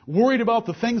time worried about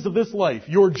the things of this life,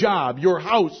 your job, your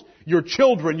house, your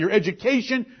children, your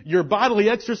education, your bodily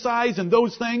exercise, and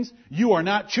those things, you are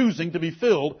not choosing to be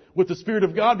filled with the Spirit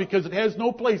of God because it has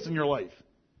no place in your life.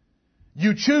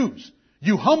 You choose.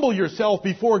 You humble yourself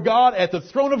before God at the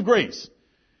throne of grace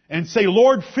and say,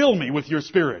 Lord, fill me with your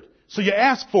Spirit. So you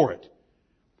ask for it.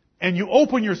 And you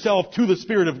open yourself to the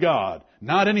Spirit of God.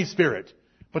 Not any Spirit,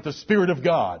 but the Spirit of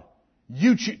God.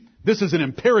 This is an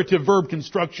imperative verb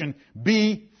construction.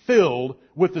 Be filled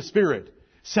with the Spirit.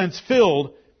 Since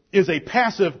filled is a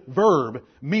passive verb,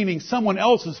 meaning someone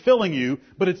else is filling you,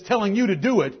 but it's telling you to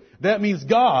do it, that means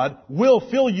God will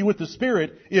fill you with the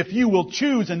Spirit if you will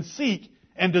choose and seek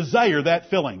and desire that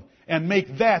filling and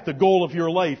make that the goal of your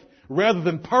life rather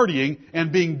than partying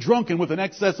and being drunken with an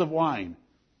excess of wine.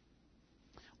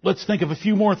 Let's think of a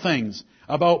few more things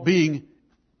about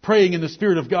praying in the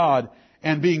Spirit of God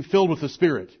and being filled with the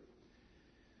Spirit.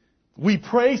 We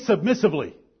pray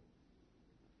submissively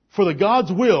for the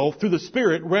God's will through the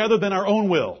Spirit rather than our own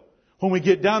will. When we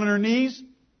get down on our knees,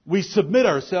 we submit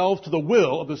ourselves to the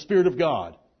will of the Spirit of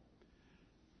God.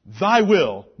 Thy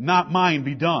will, not mine,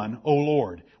 be done, O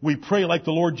Lord. We pray like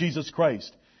the Lord Jesus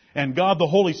Christ. And God the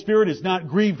Holy Spirit is not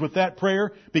grieved with that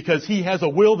prayer because He has a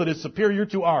will that is superior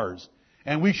to ours.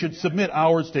 And we should submit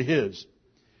ours to His.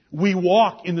 We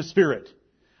walk in the Spirit.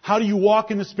 How do you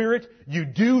walk in the Spirit? You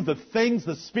do the things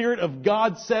the Spirit of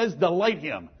God says delight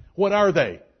Him. What are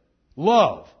they?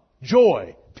 Love,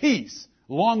 joy, peace,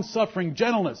 long-suffering,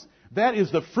 gentleness. That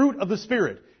is the fruit of the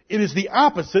Spirit. It is the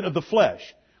opposite of the flesh.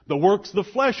 The works of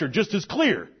the flesh are just as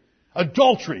clear.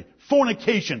 Adultery,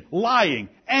 fornication, lying,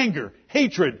 anger,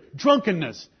 hatred,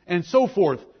 drunkenness, and so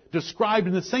forth, described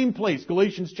in the same place,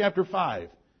 Galatians chapter 5.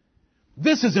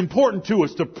 This is important to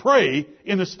us, to pray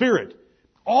in the Spirit.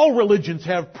 All religions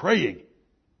have praying.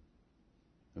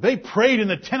 They prayed in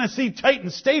the Tennessee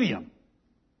Titans Stadium.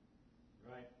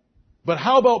 Right. But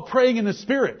how about praying in the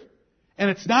Spirit? And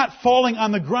it's not falling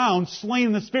on the ground slain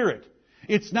in the Spirit.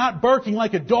 It's not barking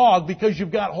like a dog because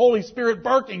you've got Holy Spirit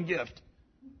barking gift.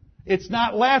 It's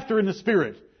not laughter in the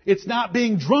Spirit. It's not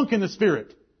being drunk in the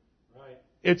Spirit. Right.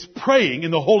 It's praying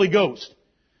in the Holy Ghost.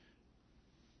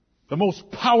 The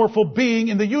most powerful being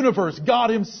in the universe,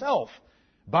 God Himself,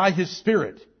 by His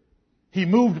Spirit. He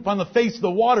moved upon the face of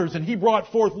the waters and He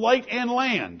brought forth light and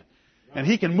land. And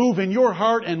He can move in your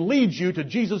heart and lead you to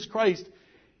Jesus Christ,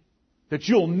 that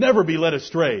you'll never be led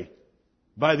astray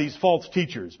by these false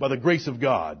teachers, by the grace of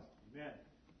God. Amen.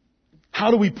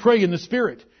 How do we pray in the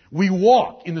Spirit? We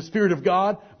walk in the Spirit of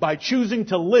God by choosing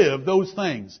to live those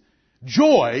things.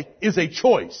 Joy is a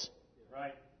choice.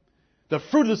 Right. The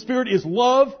fruit of the Spirit is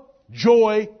love,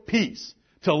 joy, peace.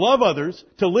 To love others,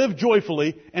 to live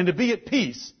joyfully, and to be at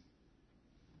peace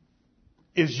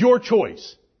is your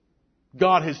choice.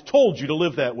 God has told you to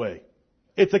live that way.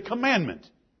 It's a commandment.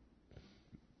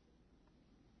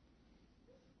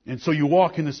 And so you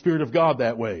walk in the Spirit of God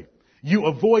that way. You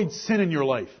avoid sin in your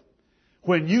life.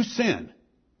 When you sin,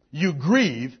 you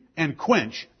grieve and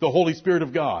quench the Holy Spirit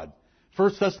of God. 1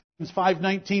 Thessalonians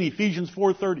 5:19, Ephesians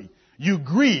 4:30. You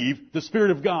grieve the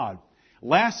Spirit of God.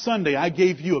 Last Sunday I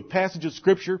gave you a passage of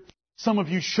Scripture. Some of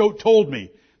you told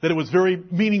me that it was very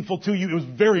meaningful to you. It was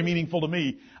very meaningful to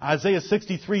me. Isaiah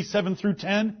 63, 7 through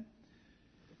 10.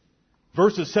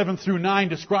 Verses 7 through 9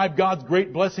 describe God's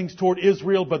great blessings toward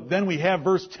Israel, but then we have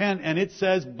verse 10 and it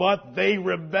says, but they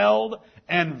rebelled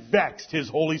and vexed His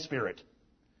Holy Spirit.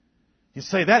 You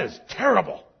say, that is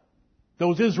terrible.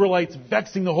 Those Israelites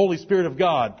vexing the Holy Spirit of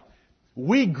God.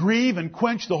 We grieve and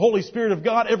quench the Holy Spirit of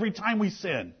God every time we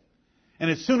sin. And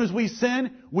as soon as we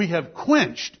sin, we have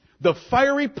quenched the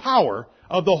fiery power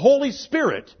of the Holy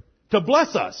Spirit to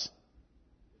bless us.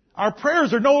 Our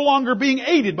prayers are no longer being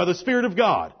aided by the Spirit of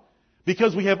God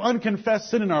because we have unconfessed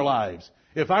sin in our lives.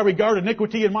 If I regard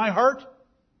iniquity in my heart,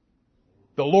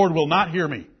 the Lord will not hear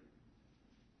me.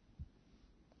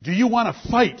 Do you want to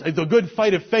fight the good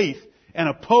fight of faith and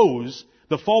oppose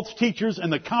the false teachers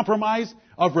and the compromise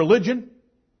of religion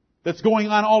that's going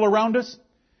on all around us?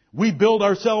 We build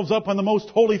ourselves up on the most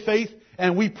holy faith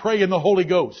and we pray in the Holy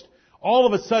Ghost. All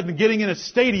of a sudden, getting in a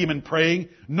stadium and praying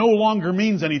no longer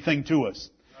means anything to us.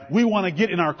 We want to get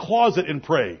in our closet and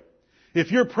pray.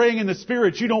 If you're praying in the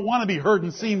Spirit, you don't want to be heard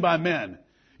and seen by men.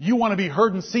 You want to be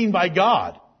heard and seen by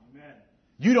God. Amen.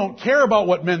 You don't care about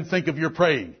what men think of your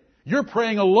praying. You're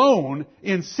praying alone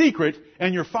in secret,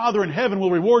 and your Father in heaven will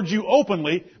reward you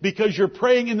openly because you're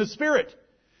praying in the Spirit.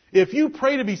 If you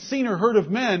pray to be seen or heard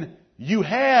of men, you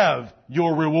have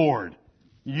your reward.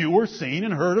 You were seen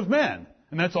and heard of men.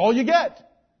 And that's all you get.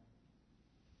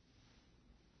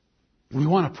 We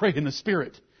want to pray in the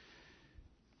Spirit.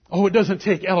 Oh, it doesn't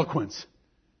take eloquence.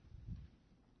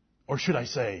 Or should I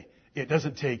say, it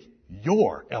doesn't take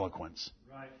your eloquence.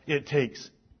 Right. It takes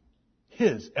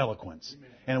His eloquence. Amen.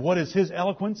 And what is His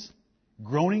eloquence?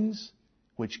 Groanings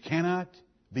which cannot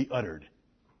be uttered.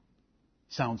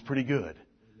 Sounds pretty good.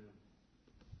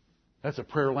 That's a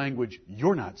prayer language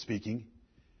you're not speaking.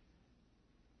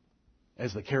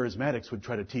 As the charismatics would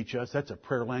try to teach us, that's a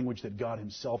prayer language that God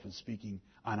Himself is speaking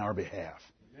on our behalf.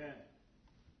 Amen.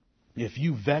 If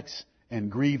you vex and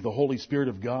grieve the Holy Spirit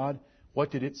of God, what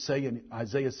did it say in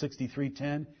Isaiah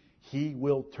 63:10? He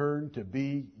will turn to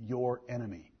be your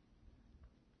enemy.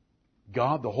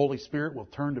 God, the Holy Spirit, will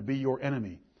turn to be your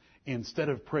enemy. Instead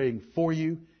of praying for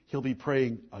you, He'll be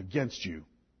praying against you.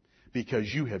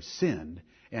 Because you have sinned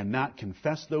and not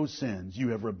confessed those sins. You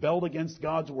have rebelled against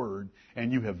God's Word,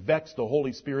 and you have vexed the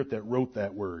Holy Spirit that wrote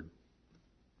that Word.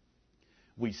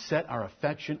 We set our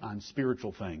affection on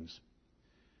spiritual things.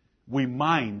 We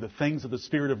mind the things of the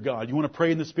Spirit of God. You want to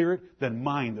pray in the Spirit? Then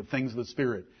mind the things of the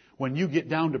Spirit. When you get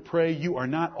down to pray, you are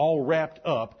not all wrapped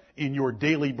up in your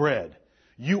daily bread.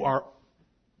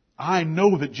 I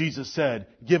know that Jesus said,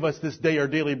 give us this day our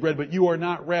daily bread, but you are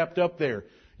not wrapped up there.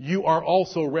 You are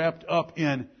also wrapped up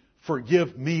in,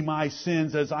 forgive me my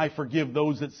sins as I forgive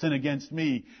those that sin against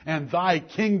me. And thy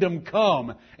kingdom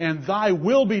come, and thy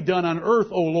will be done on earth,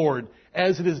 O Lord,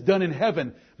 as it is done in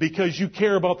heaven, because you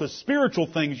care about the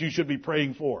spiritual things you should be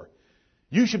praying for.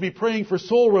 You should be praying for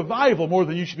soul revival more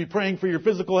than you should be praying for your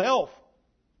physical health.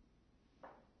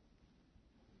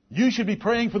 You should be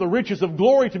praying for the riches of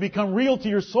glory to become real to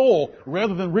your soul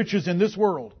rather than riches in this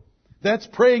world. That's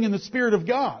praying in the Spirit of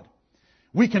God.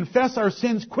 We confess our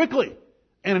sins quickly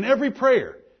and in every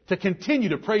prayer to continue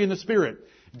to pray in the Spirit.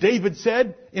 David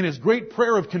said in his great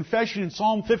prayer of confession in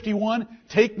Psalm 51,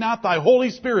 take not thy Holy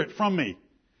Spirit from me.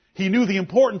 He knew the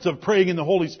importance of praying in the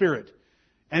Holy Spirit.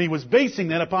 And he was basing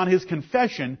that upon his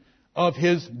confession of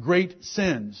his great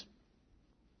sins.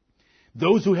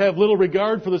 Those who have little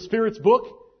regard for the Spirit's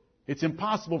book, it's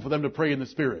impossible for them to pray in the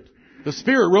Spirit. The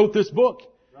Spirit wrote this book.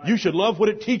 Right. You should love what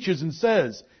it teaches and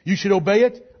says. You should obey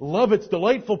it, love its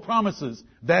delightful promises.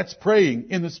 That's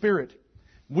praying in the Spirit.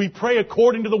 We pray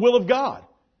according to the will of God.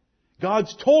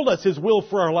 God's told us His will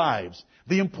for our lives.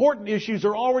 The important issues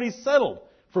are already settled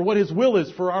for what His will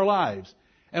is for our lives.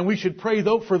 And we should pray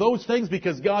for those things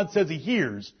because God says He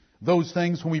hears those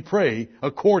things when we pray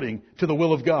according to the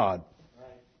will of God. Right.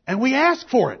 And we ask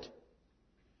for it.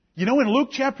 You know, in Luke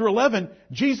chapter 11,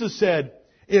 Jesus said,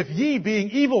 if ye, being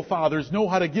evil fathers, know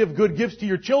how to give good gifts to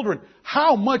your children,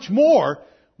 how much more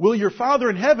will your Father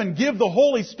in heaven give the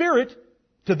Holy Spirit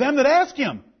to them that ask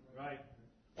Him? Right.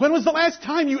 When was the last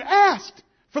time you asked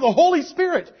for the Holy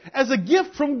Spirit as a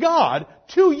gift from God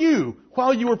to you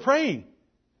while you were praying?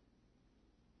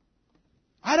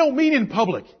 I don't mean in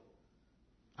public.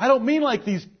 I don't mean like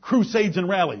these crusades and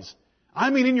rallies. I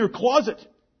mean in your closet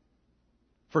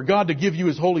for God to give you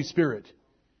His Holy Spirit.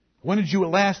 When did you at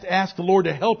last ask the Lord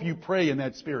to help you pray in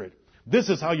that Spirit? This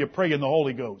is how you pray in the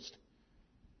Holy Ghost.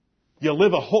 You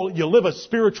live a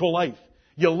spiritual life.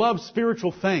 You love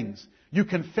spiritual things. You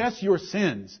confess your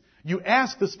sins. You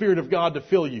ask the Spirit of God to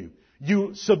fill you.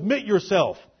 You submit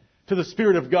yourself to the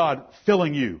Spirit of God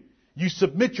filling you. You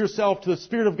submit yourself to the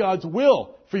Spirit of God's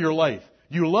will for your life.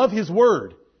 You love His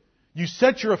Word. You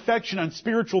set your affection on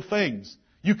spiritual things.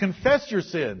 You confess your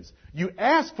sins. You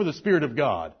ask for the Spirit of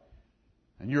God.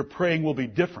 And your praying will be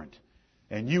different.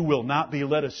 And you will not be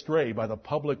led astray by the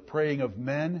public praying of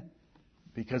men.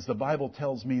 Because the Bible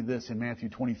tells me this in Matthew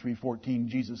 23:14.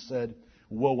 Jesus said,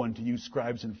 "Woe unto you,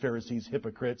 scribes and Pharisees,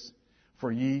 hypocrites,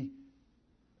 for ye,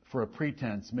 for a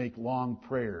pretense, make long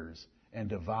prayers and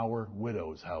devour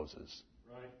widows' houses."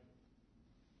 Right.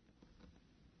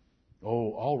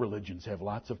 Oh, all religions have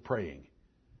lots of praying,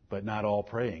 but not all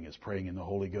praying is praying in the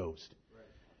Holy Ghost. Right.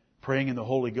 Praying in the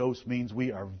Holy Ghost means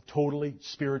we are totally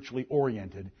spiritually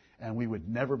oriented, and we would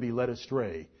never be led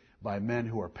astray by men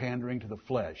who are pandering to the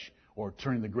flesh or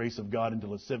turning the grace of God into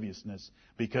lasciviousness,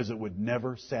 because it would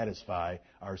never satisfy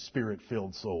our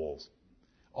spirit-filled souls.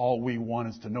 All we want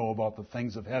is to know about the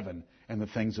things of heaven and the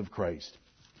things of Christ.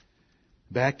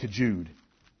 Back to Jude.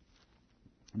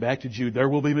 Back to Jude. There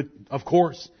will be, of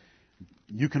course,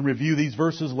 you can review these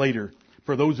verses later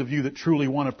for those of you that truly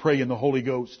want to pray in the Holy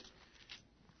Ghost.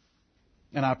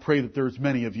 And I pray that there's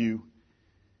many of you.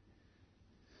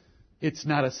 It's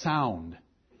not a sound.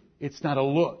 It's not a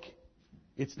look.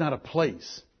 It's not a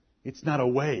place. It's not a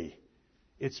way.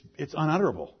 It's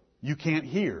unutterable. You can't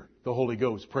hear the Holy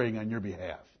Ghost praying on your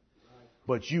behalf.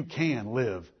 But you can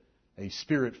live a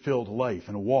Spirit-filled life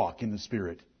and walk in the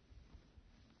Spirit.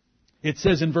 It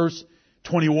says in verse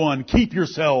 21, "Keep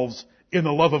yourselves in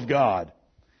the love of God."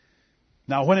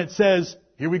 Now when it says,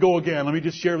 here we go again, let me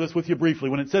just share this with you briefly.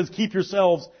 When it says, "Keep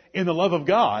yourselves in the love of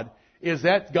God," is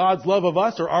that God's love of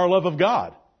us or our love of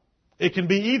God? It can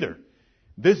be either.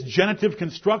 This genitive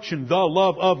construction, the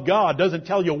love of God, doesn't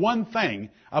tell you one thing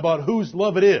about whose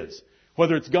love it is,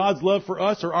 whether it's God's love for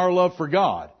us or our love for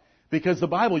God. Because the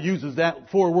Bible uses that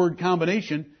four-word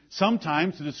combination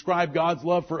sometimes to describe God's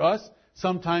love for us,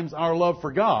 sometimes our love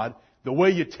for God. The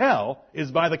way you tell is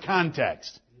by the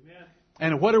context. Amen.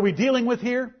 And what are we dealing with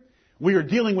here? We are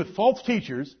dealing with false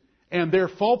teachers and their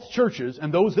false churches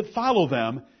and those that follow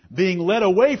them being led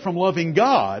away from loving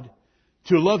God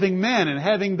to loving men and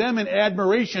having them in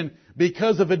admiration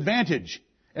because of advantage.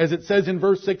 As it says in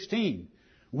verse 16,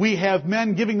 we have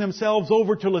men giving themselves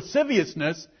over to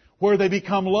lasciviousness where they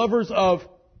become lovers of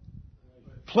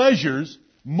pleasures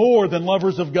more than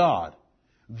lovers of God.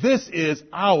 This is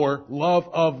our love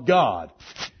of God.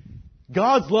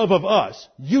 God's love of us,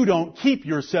 you don't keep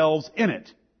yourselves in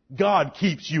it. God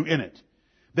keeps you in it.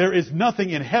 There is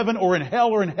nothing in heaven or in hell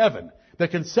or in heaven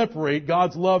that can separate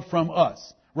God's love from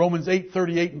us. Romans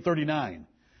 8:38 and 39.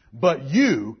 But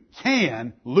you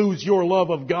can lose your love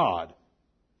of God.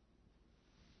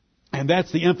 And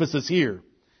that's the emphasis here.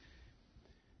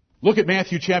 Look at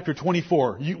Matthew chapter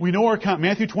 24. We know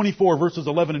Matthew 24 verses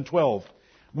 11 and 12.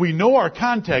 We know our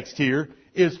context here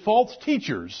is false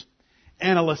teachers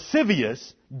and a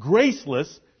lascivious,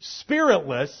 graceless,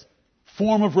 spiritless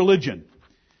form of religion.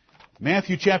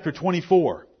 Matthew chapter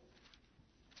 24.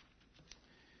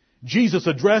 Jesus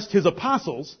addressed His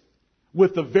apostles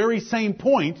with the very same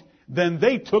point, then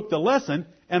they took the lesson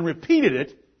and repeated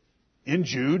it in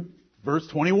Jude, verse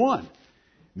 21.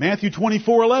 Matthew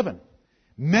 24:11.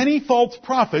 Many false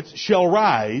prophets shall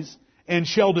rise and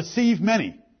shall deceive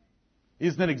many.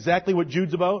 Isn't that exactly what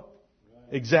Jude's about?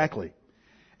 Right. Exactly.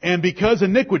 And because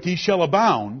iniquity shall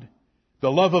abound,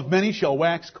 the love of many shall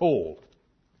wax cold.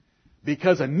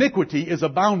 Because iniquity is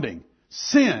abounding,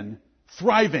 sin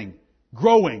thriving,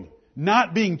 growing,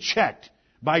 not being checked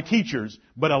by teachers,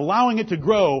 but allowing it to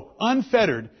grow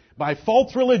unfettered by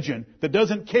false religion that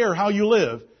doesn't care how you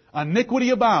live. Iniquity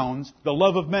abounds, the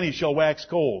love of many shall wax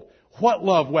cold. What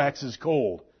love waxes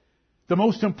cold? The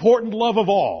most important love of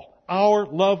all, our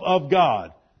love of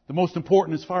God. The most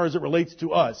important as far as it relates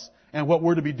to us and what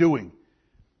we're to be doing.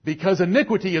 Because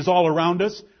iniquity is all around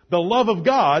us, the love of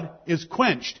God is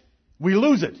quenched. We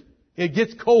lose it. It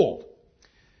gets cold.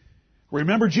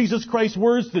 Remember Jesus Christ's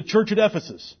words to the church at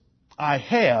Ephesus. I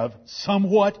have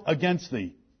somewhat against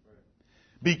thee,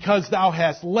 because thou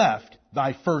hast left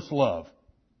thy first love.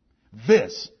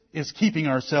 This is keeping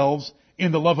ourselves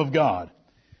in the love of God.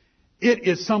 It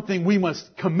is something we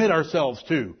must commit ourselves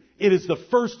to. It is the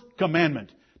first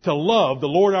commandment, to love the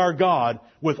Lord our God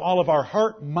with all of our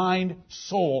heart, mind,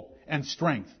 soul, and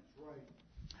strength.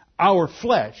 Our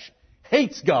flesh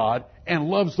hates God and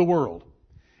loves the world.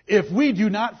 If we do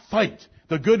not fight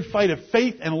the good fight of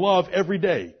faith and love every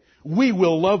day, we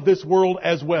will love this world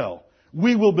as well.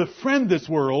 We will befriend this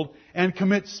world and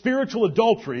commit spiritual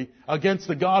adultery against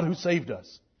the God who saved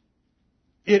us.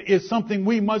 It is something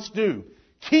we must do.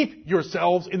 Keep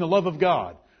yourselves in the love of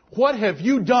God. What have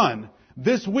you done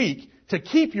this week to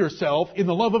keep yourself in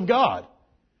the love of God?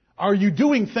 Are you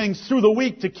doing things through the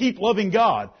week to keep loving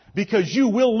God? Because you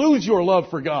will lose your love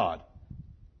for God.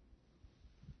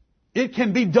 It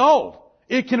can be dulled.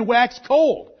 It can wax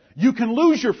cold. You can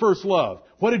lose your first love.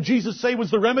 What did Jesus say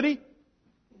was the remedy?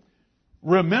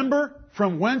 Remember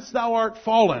from whence thou art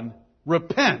fallen,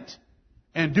 repent,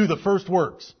 and do the first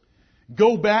works.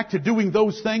 Go back to doing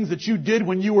those things that you did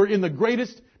when you were in the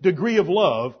greatest degree of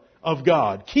love of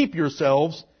God. Keep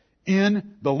yourselves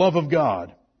in the love of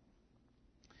God.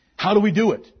 How do we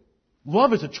do it?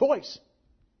 Love is a choice.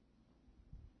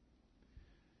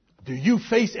 Do you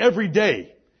face every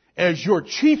day as your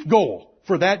chief goal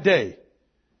for that day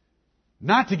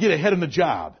not to get ahead in the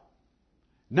job,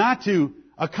 not to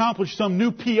accomplish some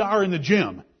new PR in the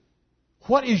gym?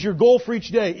 What is your goal for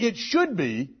each day? It should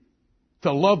be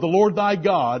to love the Lord thy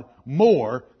God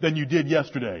more than you did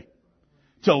yesterday.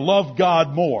 To love God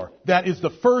more. That is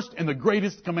the first and the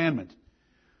greatest commandment.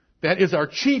 That is our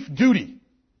chief duty.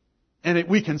 And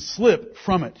we can slip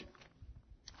from it.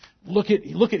 Look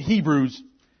at Hebrews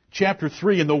chapter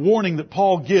 3 and the warning that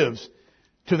Paul gives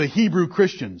to the Hebrew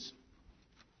Christians.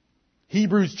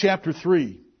 Hebrews chapter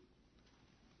 3,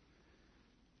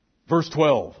 verse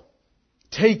 12.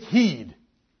 Take heed,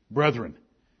 brethren.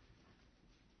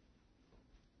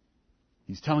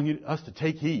 He's telling us to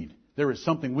take heed. There is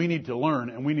something we need to learn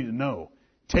and we need to know.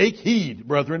 Take heed,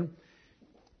 brethren.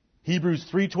 Hebrews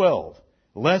 3:12.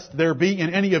 Lest there be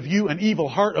in any of you an evil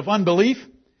heart of unbelief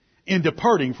in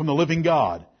departing from the living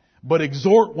God. But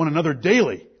exhort one another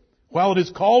daily, while it is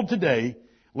called today,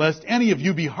 lest any of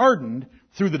you be hardened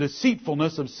through the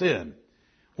deceitfulness of sin.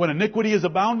 When iniquity is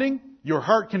abounding, your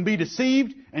heart can be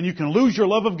deceived and you can lose your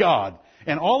love of God.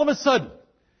 And all of a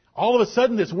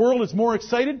sudden, this world is more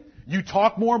excited. You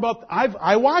talk more about,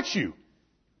 I watch you.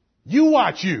 You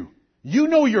watch you. You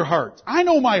know your heart. I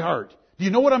know my heart. Do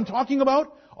you know what I'm talking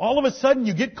about? All of a sudden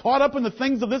you get caught up in the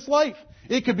things of this life.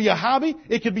 It could be a hobby.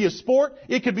 It could be a sport.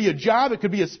 It could be a job. It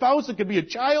could be a spouse. It could be a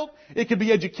child. It could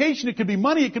be education. It could be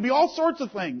money. It could be all sorts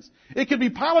of things. It could be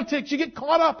politics. You get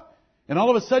caught up. And all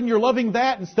of a sudden you're loving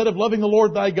that instead of loving the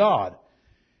Lord thy God.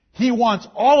 He wants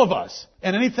all of us.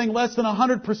 And anything less than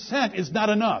 100% is not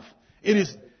enough. It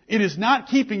is not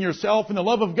keeping yourself in the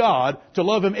love of God to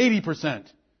love Him 80%.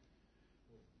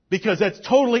 Because that's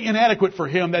totally inadequate for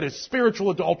Him. That is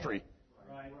spiritual adultery.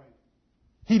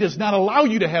 He does not allow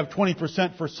you to have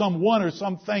 20% for someone or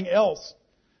something else.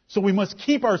 So we must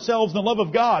keep ourselves in the love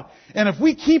of God. And if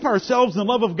we keep ourselves in the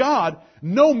love of God,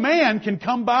 no man can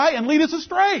come by and lead us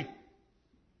astray.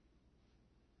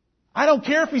 I don't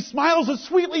care if he smiles as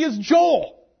sweetly as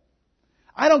Joel.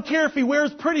 I don't care if he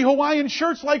wears pretty Hawaiian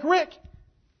shirts like Rick.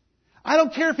 I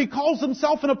don't care if he calls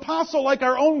himself an apostle like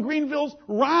our own Greenville's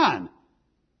Ron.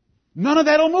 None of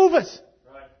that will move us.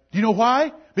 Right. Do you know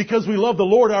why? Because we love the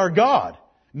Lord our God.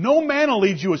 No man will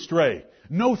lead you astray.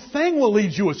 No thing will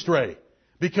lead you astray.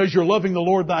 Because you're loving the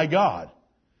Lord thy God.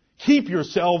 Keep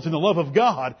yourselves in the love of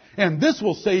God, and this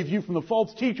will save you from the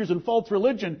false teachers and false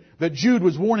religion that Jude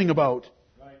was warning about.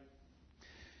 Right.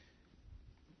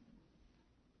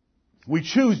 We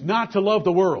choose not to love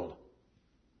the world.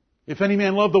 If any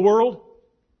man love the world,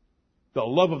 the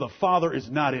love of the Father is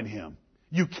not in him.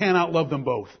 You cannot love them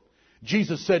both.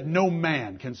 Jesus said no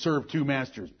man can serve two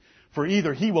masters. For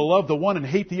either he will love the one and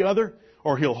hate the other,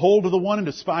 or he'll hold to the one and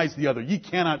despise the other. You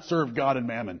cannot serve God and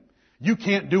mammon. You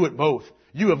can't do it both.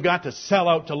 You have got to sell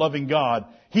out to loving God.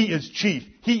 He is chief.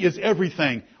 He is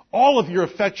everything. All of your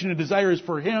affection and desire is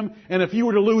for Him, and if you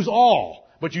were to lose all,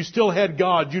 but you still had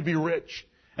God, you'd be rich,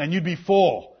 and you'd be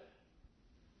full.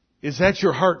 Is that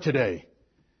your heart today?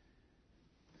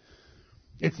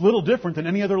 It's little different than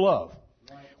any other love.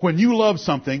 When you love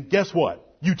something, guess what?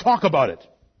 You talk about it.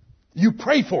 You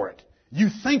pray for it. You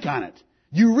think on it.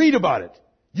 You read about it.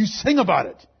 You sing about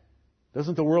it.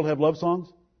 Doesn't the world have love songs?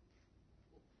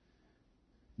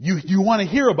 You want to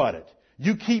hear about it.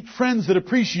 You keep friends that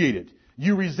appreciate it.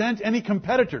 You resent any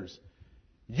competitors.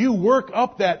 You work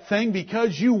up that thing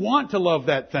because you want to love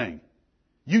that thing.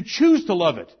 You choose to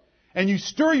love it. And you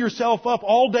stir yourself up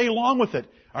all day long with it.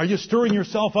 Are you stirring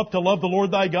yourself up to love the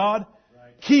Lord thy God?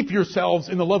 Right. Keep yourselves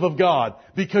in the love of God,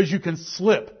 because you can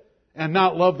slip and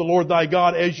not love the Lord thy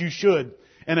God as you should.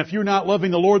 And if you're not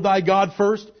loving the Lord thy God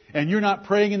first, and you're not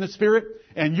praying in the Spirit,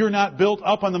 and you're not built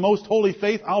up on the most holy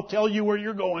faith, I'll tell you where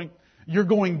you're going. You're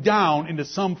going down into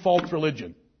some false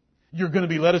religion. You're going to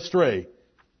be led astray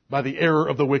by the error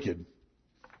of the wicked.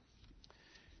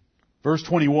 Verse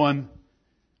 21,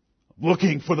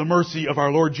 looking for the mercy of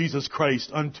our Lord Jesus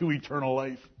Christ unto eternal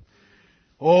life.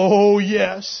 Oh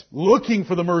yes, looking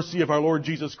for the mercy of our Lord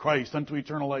Jesus Christ unto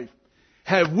eternal life.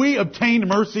 Have we obtained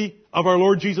mercy of our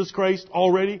Lord Jesus Christ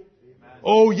already? Amen.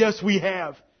 Oh yes, we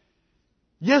have.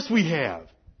 Yes, we have.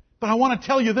 But I want to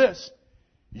tell you this.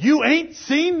 You ain't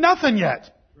seen nothing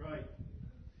yet. Right.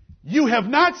 You have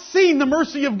not seen the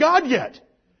mercy of God yet.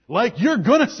 Like you're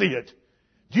gonna see it.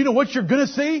 Do you know what you're gonna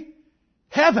see?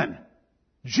 Heaven.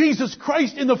 Jesus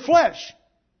Christ in the flesh.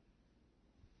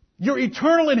 Your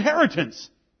eternal inheritance.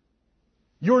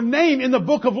 Your name in the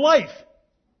book of life.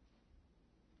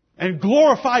 And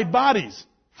glorified bodies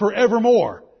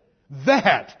forevermore.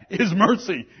 That is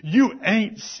mercy. You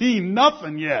ain't seen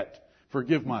nothing yet.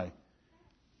 Forgive my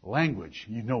language.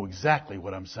 You know exactly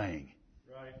what I'm saying.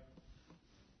 Right.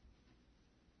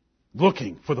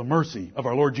 Looking for the mercy of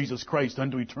our Lord Jesus Christ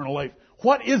unto eternal life.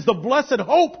 What is the blessed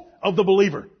hope of the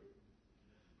believer?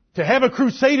 To have a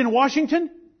crusade in Washington?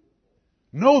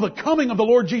 No, the coming of the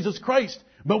Lord Jesus Christ.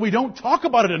 But we don't talk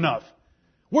about it enough.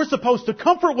 We're supposed to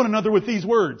comfort one another with these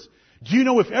words. Do you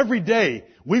know if every day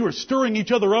we were stirring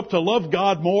each other up to love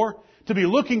God more, to be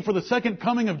looking for the second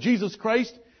coming of Jesus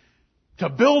Christ, to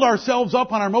build ourselves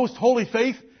up on our most holy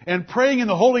faith and praying in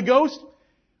the Holy Ghost,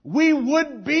 we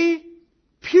would be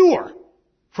pure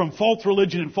from false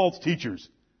religion and false teachers.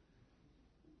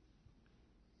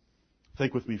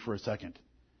 Think with me for a second.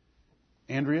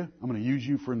 Andrea, I'm going to use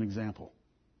you for an example.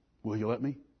 Will you let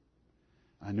me?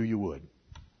 I knew you would.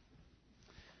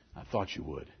 I thought you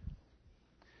would.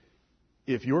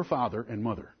 If your father and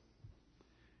mother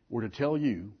were to tell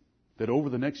you that over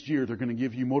the next year they're going to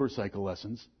give you motorcycle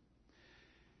lessons,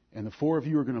 and the four of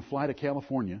you are going to fly to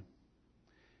California,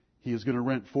 he is going to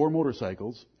rent 4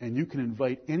 motorcycles, and you can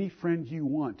invite any friend you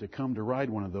want to come to ride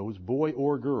one of those, boy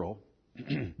or girl,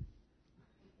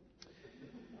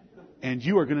 and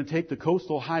you are going to take the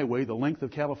coastal highway the length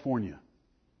of California.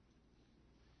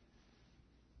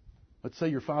 Let's say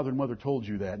your father and mother told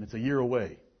you that, and it's a year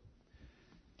away.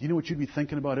 Do you know what you'd be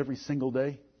thinking about every single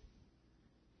day?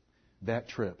 That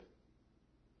trip.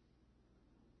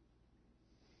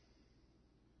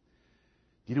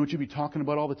 Do you know what you'd be talking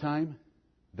about all the time?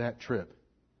 That trip.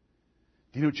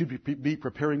 Do you know what you'd be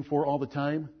preparing for all the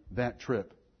time? That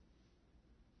trip.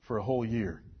 For a whole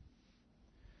year.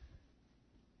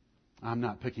 I'm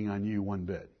not picking on you one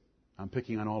bit. I'm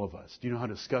picking on all of us. Do you know how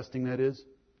disgusting that is?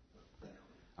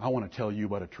 I want to tell you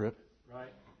about a trip. Right.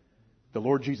 The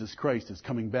Lord Jesus Christ is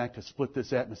coming back to split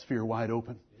this atmosphere wide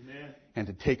open. Amen. And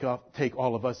to take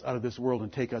all of us out of this world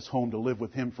and take us home to live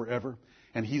with Him forever.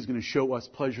 And He's going to show us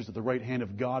pleasures at the right hand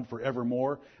of God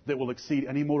forevermore that will exceed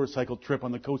any motorcycle trip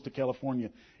on the coast of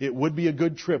California. It would be a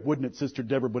good trip, wouldn't it, Sister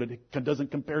Deborah? But it doesn't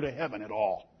compare to heaven at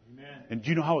all. Amen. And do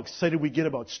you know how excited we get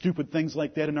about stupid things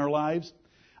like that in our lives?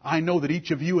 I know that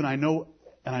each of you, and I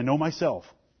know myself,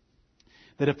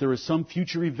 that if there is some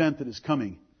future event that is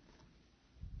coming,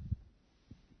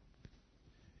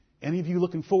 any of you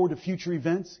looking forward to future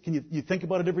events? Can you think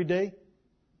about it every day?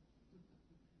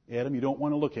 Adam, you don't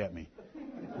want to look at me.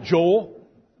 Joel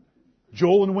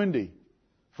and Wendy.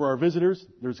 For our visitors,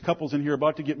 there's couples in here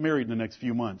about to get married in the next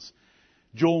few months.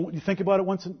 Joel, you think about it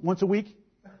once a week?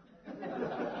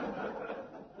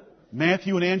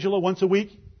 Matthew and Angela once a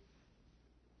week?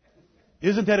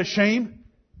 Isn't that a shame?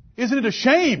 Isn't it a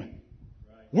shame?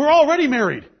 We're already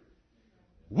married.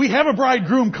 We have a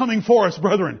bridegroom coming for us,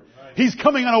 brethren. He's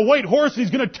coming on a white horse.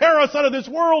 He's going to tear us out of this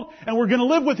world, and we're going to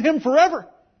live with Him forever.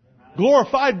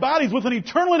 Glorified bodies with an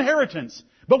eternal inheritance.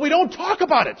 But we don't talk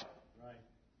about it.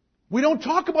 We don't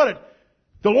talk about it.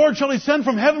 The Lord shall descend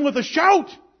from heaven with a shout.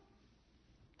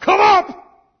 Come up!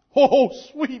 Oh,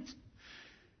 sweet.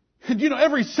 And you know,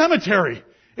 every cemetery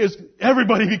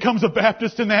everybody becomes a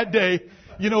Baptist in that day.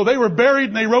 You know, they were buried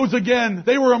and they rose again.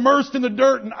 They were immersed in the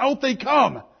dirt and out they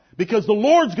come. Because the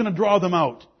Lord's going to draw them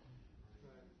out.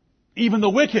 Even the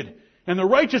wicked and the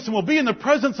righteous will be in the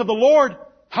presence of the Lord.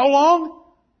 How long?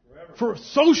 Forever. For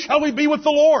so shall we be with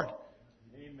the Lord.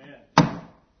 Amen.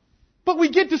 But we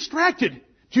get distracted.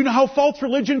 Do you know how false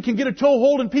religion can get a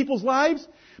toehold in people's lives?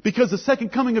 Because the second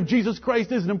coming of Jesus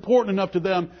Christ isn't important enough to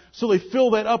them, so they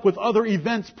fill that up with other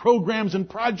events, programs, and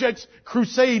projects,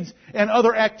 crusades, and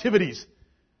other activities.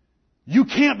 You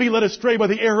can't be led astray by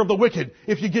the error of the wicked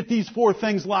if you get these 4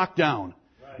 things locked down.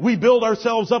 Right. We build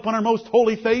ourselves up on our most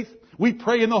holy faith. We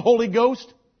pray in the Holy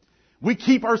Ghost. We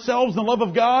keep ourselves in the love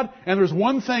of God. And there's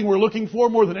one thing we're looking for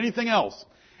more than anything else.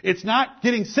 It's not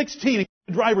getting 16 and getting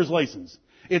a driver's license.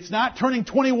 It's not turning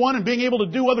 21 and being able to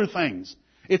do other things.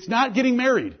 It's not getting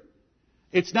married.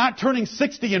 It's not turning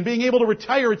 60 and being able to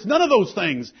retire. It's none of those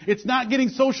things. It's not getting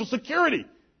Social Security.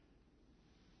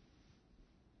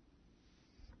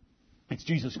 It's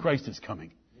Jesus Christ is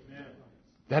coming. Amen.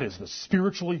 That is the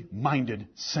spiritually minded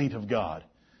saint of God.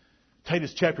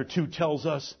 Titus chapter 2 tells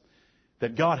us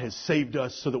that God has saved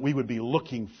us so that we would be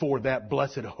looking for that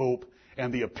blessed hope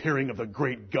and the appearing of the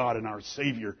great God and our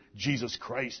Savior, Jesus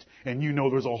Christ. And you know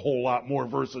there's a whole lot more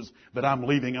verses that I'm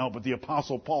leaving out, but the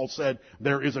Apostle Paul said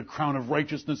there is a crown of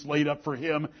righteousness laid up for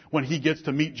him when he gets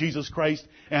to meet Jesus Christ,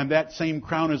 and that same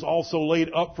crown is also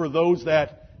laid up for those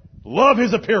that love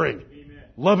His appearing. Amen.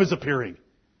 Love His appearing.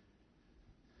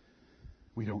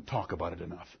 We don't talk about it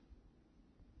enough.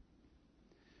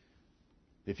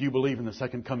 If you believe in the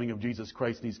second coming of Jesus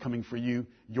Christ and He's coming for you,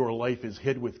 your life is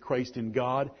hid with Christ in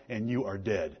God and you are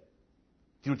dead.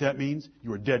 Do you know what that means?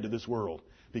 You are dead to this world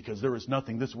because there is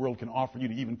nothing this world can offer you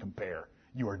to even compare.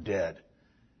 You are dead.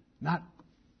 Not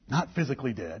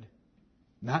physically dead,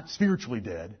 not spiritually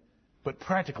dead, but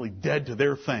practically dead to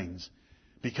their things.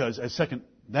 Because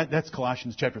that's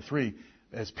Colossians chapter 3.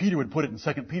 As Peter would put it in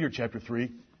 2 Peter chapter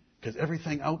 3, because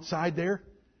everything outside there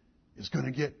is going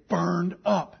to get burned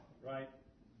up. Right.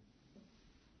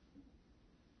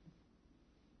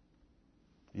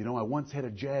 You know, I once had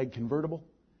a Jag convertible,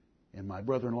 and my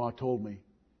brother-in-law told me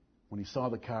when he saw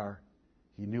the car,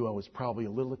 he knew I was probably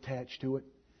a little attached to it.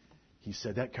 He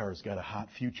said, that car's got a hot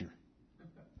future.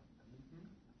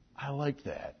 I like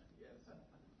that.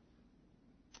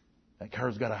 That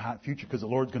car's got a hot future because the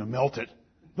Lord's going to melt it.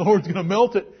 The Lord's going to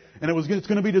melt it, and it's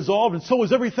going to be dissolved, and so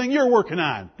is everything you're working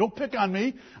on. Don't pick on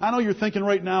me. I know you're thinking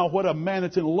right now, what a man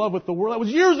that's in love with the world. That was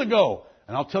years ago.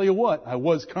 And I'll tell you what, I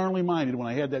was carnally minded when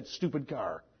I had that stupid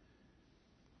car.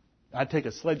 I'd take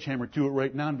a sledgehammer to it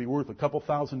right now and be worth a couple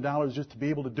 $1,000 just to be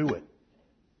able to do it.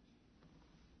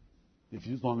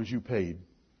 As long as you paid.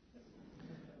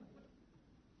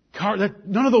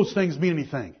 None of those things mean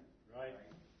anything. Right.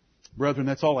 Brethren,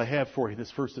 that's all I have for you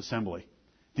this first assembly.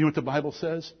 Do you know what the Bible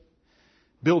says?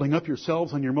 Building up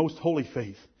yourselves on your most holy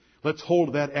faith. Let's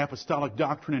hold that apostolic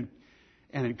doctrine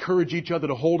and encourage each other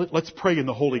to hold it. Let's pray in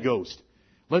the Holy Ghost.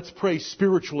 Let's pray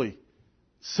spiritually,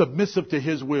 submissive to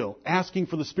His will, asking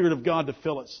for the Spirit of God to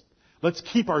fill us. Let's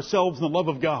keep ourselves in the love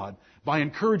of God by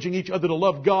encouraging each other to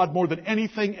love God more than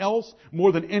anything else,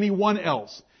 more than anyone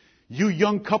else. You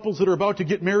young couples that are about to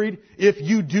get married, if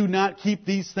you do not keep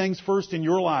these things first in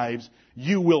your lives,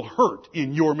 you will hurt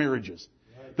in your marriages.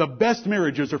 The best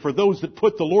marriages are for those that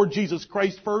put the Lord Jesus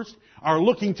Christ first, are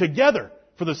looking together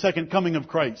for the second coming of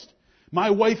Christ. My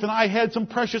wife and I had some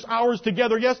precious hours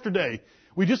together yesterday.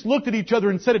 We just looked at each other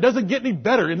and said, it doesn't get any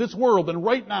better in this world than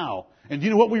right now. And do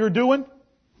you know what we were doing?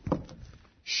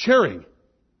 Sharing.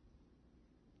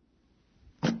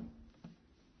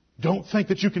 Don't think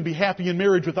that you can be happy in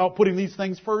marriage without putting these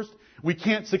things first. We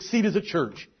can't succeed as a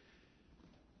church.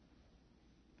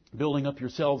 Building up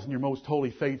yourselves in your most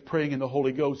holy faith, praying in the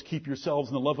Holy Ghost, keep yourselves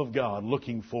in the love of God,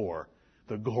 looking for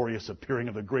the glorious appearing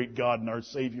of the great God and our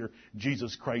Savior,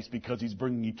 Jesus Christ, because He's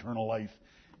bringing eternal life.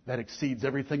 That exceeds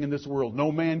everything in this world.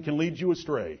 No man can lead you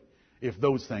astray if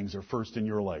those things are first in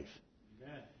your life.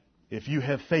 Amen. If you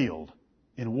have failed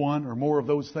in one or more of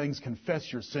those things,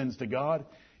 confess your sins to God.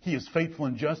 He is faithful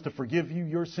and just to forgive you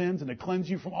your sins and to cleanse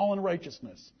you from all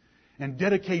unrighteousness. And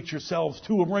dedicate yourselves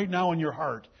to Him right now in your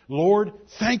heart. Lord,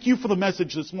 thank You for the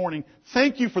message this morning.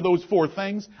 Thank You for those 4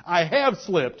 things. I have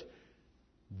slipped.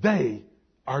 They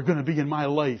are going to be in my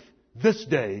life this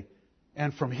day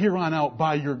and from here on out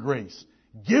by Your grace.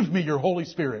 Give me Your Holy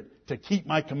Spirit to keep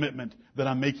my commitment that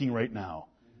I'm making right now.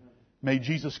 May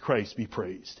Jesus Christ be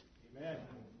praised.